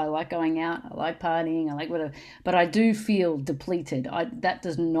social. I like going out. I like partying. I like whatever. But I do feel depleted. That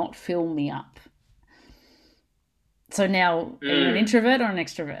does not fill me up. So now, are you an introvert or an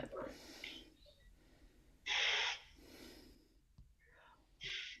extrovert?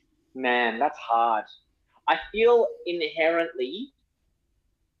 Man, that's hard. I feel inherently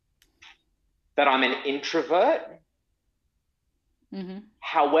that I'm an introvert. Mm-hmm.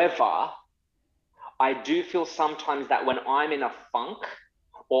 However, I do feel sometimes that when I'm in a funk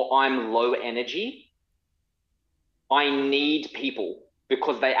or I'm low energy, I need people,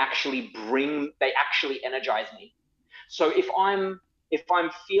 because they actually energize me. So if I'm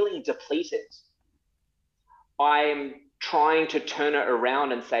feeling depleted, I'm trying to turn it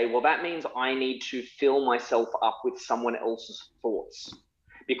around and say, well, that means I need to fill myself up with someone else's thoughts,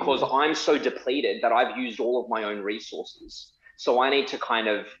 because I'm so depleted that I've used all of my own resources. So I need to kind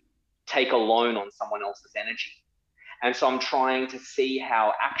of take a loan on someone else's energy. And so I'm trying to see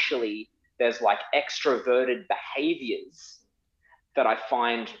how actually there's like extroverted behaviors that I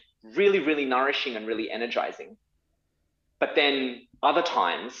find really, really nourishing and really energizing. But then other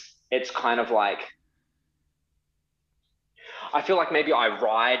times it's kind of like, I feel like maybe I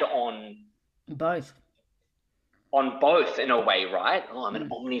ride Both. on both in a way, right? Oh, I'm an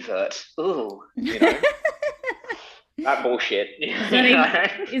omnivert. Ooh, you know, that bullshit.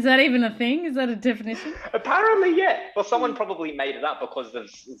 Is that even a thing? Is that a definition? Apparently, yeah. Well, someone probably made it up because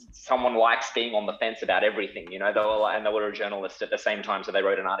someone likes being on the fence about everything. You know, they were a journalist at the same time, so they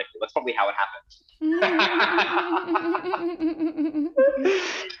wrote an article. That's probably how it happened.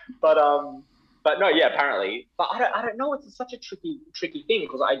 But no, yeah, apparently. But I don't know. It's such a tricky thing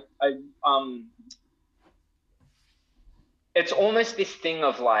because it's almost this thing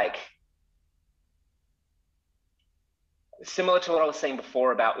of like, similar to what I was saying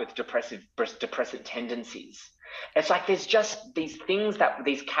before about with depressive tendencies. It's like there's just these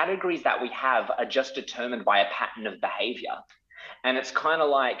categories that we have are just determined by a pattern of behavior. And it's kind of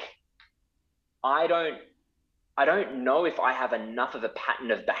like, I don't know if I have enough of a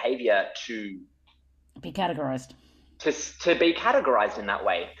pattern of behavior to be categorized. To be categorized in that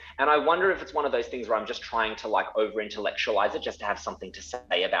way. And I wonder if it's one of those things where I'm just trying to like over intellectualize it just to have something to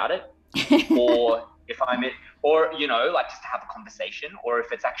say about it. Or if I'm it, or, you know, like just to have a conversation, or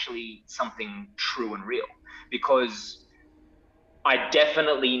if it's actually something true and real. Because I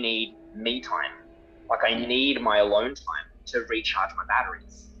definitely need me time. Like I need my alone time to recharge my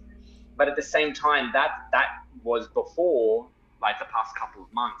batteries. But at the same time, that was before, like the past couple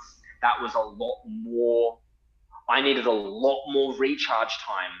of months, that was a lot more, I needed a lot more recharge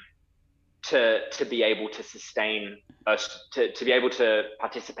time to be able to sustain us, to be able to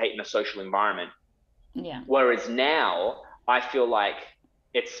participate in a social environment. Yeah. Whereas now I feel like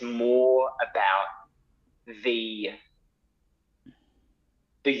it's more about the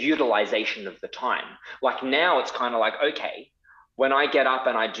utilization of the time. Like now it's kind of like, okay, when I get up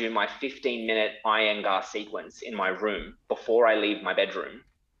and I do my 15-minute Iyengar sequence in my room before I leave my bedroom,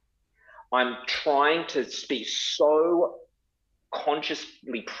 I'm trying to be so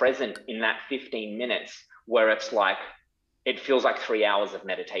consciously present in that 15 minutes where it's like, it feels like 3 hours of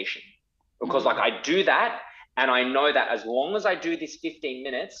meditation. Because like I do that and I know that as long as I do this 15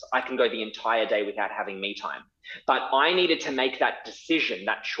 minutes, I can go the entire day without having me time. But I needed to make that decision,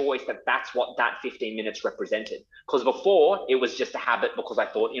 that choice, that that's what that 15 minutes represented. Because before it was just a habit because I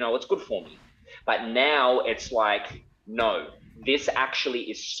thought, you know, it's good for me. But now it's like, no, this actually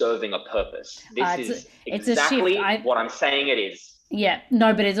is serving a purpose. This is exactly what I'm saying it is. Yeah,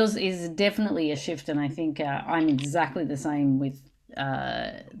 no, but it is definitely a shift. And I think I'm exactly the same with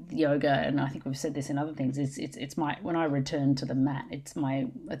yoga, and I think we've said this in other things. It's my, when I return to the mat, it's my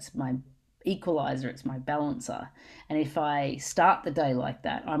equalizer, it's my balancer. And if I start the day like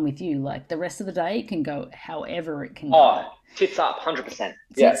that, I'm with you, like the rest of the day can go however it can go. Tits up, 100%.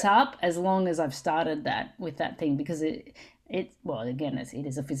 Tits up, as long as I've started that with that thing, because it well, again, it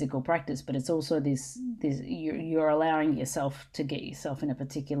is a physical practice, but it's also this you're allowing yourself to get yourself in a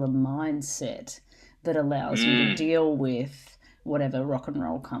particular mindset that allows you to deal with whatever rock and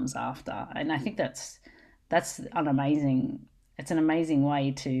roll comes after. And I think that's an amazing, it's an amazing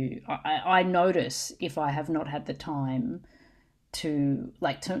way to, I notice if I have not had the time to,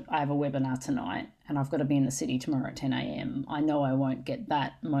 like, I have a webinar tonight and I've got to be in the city tomorrow at 10 a.m. I know I won't get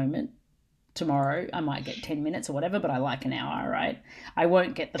that moment tomorrow. I might get 10 minutes or whatever, but I like an hour, right? I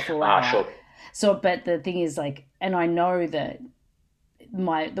won't get the full hour. Sure. So, but the thing is, like, and I know that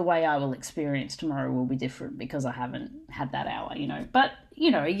the way I will experience tomorrow will be different because I haven't had that hour, you know. But,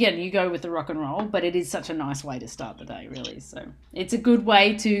 you know, again, you go with the rock and roll, but it is such a nice way to start the day, really. So it's a good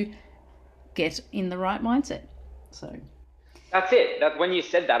way to get in the right mindset. So that's it. That when you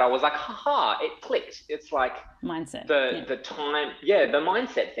said that, I was like, haha, it clicked. It's like mindset. The time, the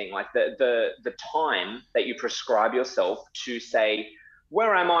mindset thing, like the time that you prescribe yourself to say,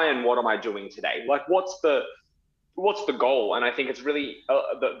 where am I and what am I doing today? Like, what's the goal? And I think it's really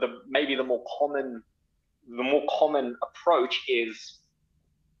maybe the more common approach is,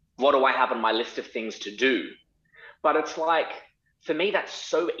 what do I have on my list of things to do? But it's like, for me, that's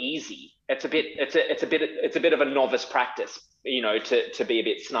so easy. It's a bit of a novice practice, you know, to be a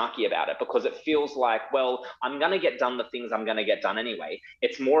bit snarky about it, because it feels like, well, I'm going to get done the things I'm going to get done anyway.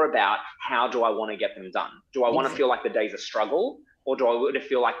 It's more about, how do I want to get them done? Do I want to feel like the day's a struggle, or do I want to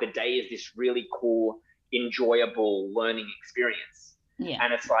feel like the day is this really cool, enjoyable learning experience? Yeah.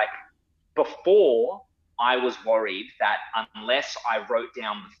 And it's like, before, I was worried that unless I wrote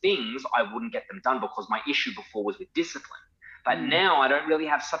down the things, I wouldn't get them done, because my issue before was with discipline. But now I don't really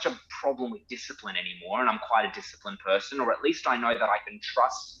have such a problem with discipline anymore, and I'm quite a disciplined person, or at least I know that I can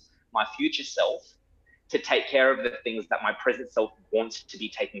trust my future self to take care of the things that my present self wants to be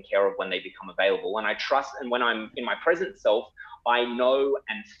taken care of when they become available. And I trust, and when I'm in my present self, I know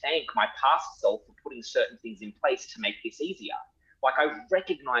and thank my past self for putting certain things in place to make this easier. Like I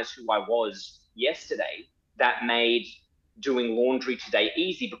recognize who I was yesterday that made doing laundry today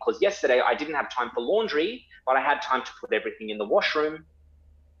easy, because yesterday I didn't have time for laundry, but I had time to put everything in the washroom.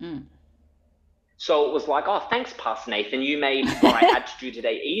 So it was like, oh, thanks, past Nathan. You made what I had to do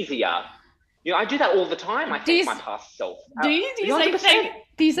today easier. You know, I do that all the time. I thank my past self. Do you say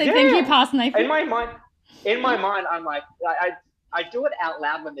thank you, past Nathan? In my mind, I'm like, I do it out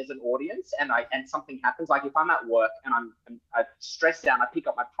loud when there's an audience and something happens. Like if I'm at work and I'm stressed out, and I pick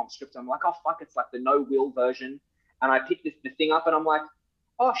up my prompt script and I'm like, oh fuck, it's like the no will version, and I pick the thing up and I'm like,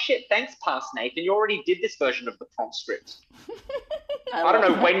 oh shit, thanks, past Nathan. You already did this version of the prompt script. I don't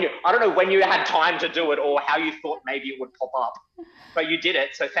know when you had time to do it or how you thought maybe it would pop up, but you did it,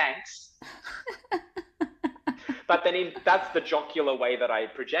 so thanks. But then that's the jocular way that I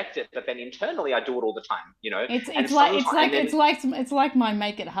project it. But then internally, I do it all the time. You know, it's like my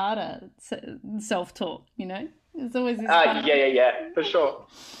make it harder self-talk. You know, it's always this. Yeah, for sure.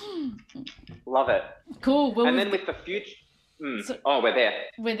 Love it. Cool. Well, and then with the future, we're there.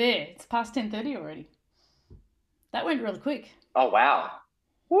 We're there. It's past 10:30 already. That went really quick. Oh wow!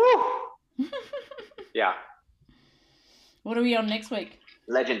 Woo! Yeah. What are we on next week?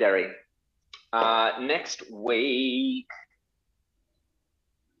 Legendary. Next week,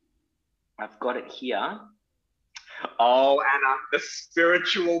 I've got it here. Oh, Anna, the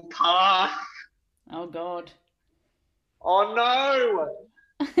spiritual path. Oh, God. Oh, no.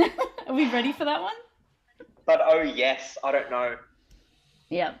 Are we ready for that one? But, oh, yes, I don't know.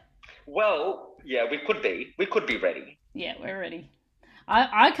 Yeah. Well, yeah, we could be ready. Yeah, we're ready.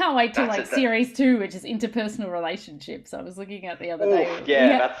 I can't wait till series 2, which is interpersonal relationships. I was looking at the other day.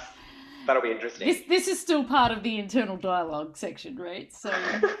 Yeah, that'll be interesting. This is still part of the internal dialogue section, right? So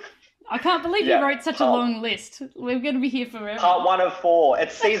I can't believe you wrote such a long list. We're going to be here forever. Part 1 of 4.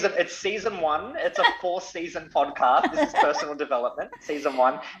 It's season 1. It's a 4-season podcast. This is personal development. Season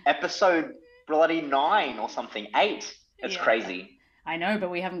 1, episode bloody 9 or something. 8. It's crazy. I know, but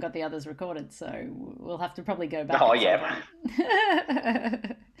we haven't got the others recorded, so we'll have to probably go back. Oh yeah.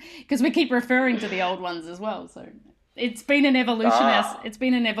 Because we keep referring to the old ones as well, so. It's been an evolution. It's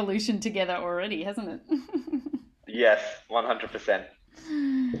been an evolution together already, hasn't it? Yes, 100%.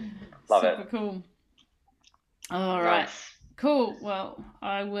 Love it. Super cool. All right. Cool. Well,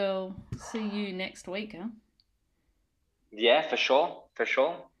 I will see you next week, huh? Yeah, for sure.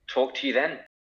 Talk to you then.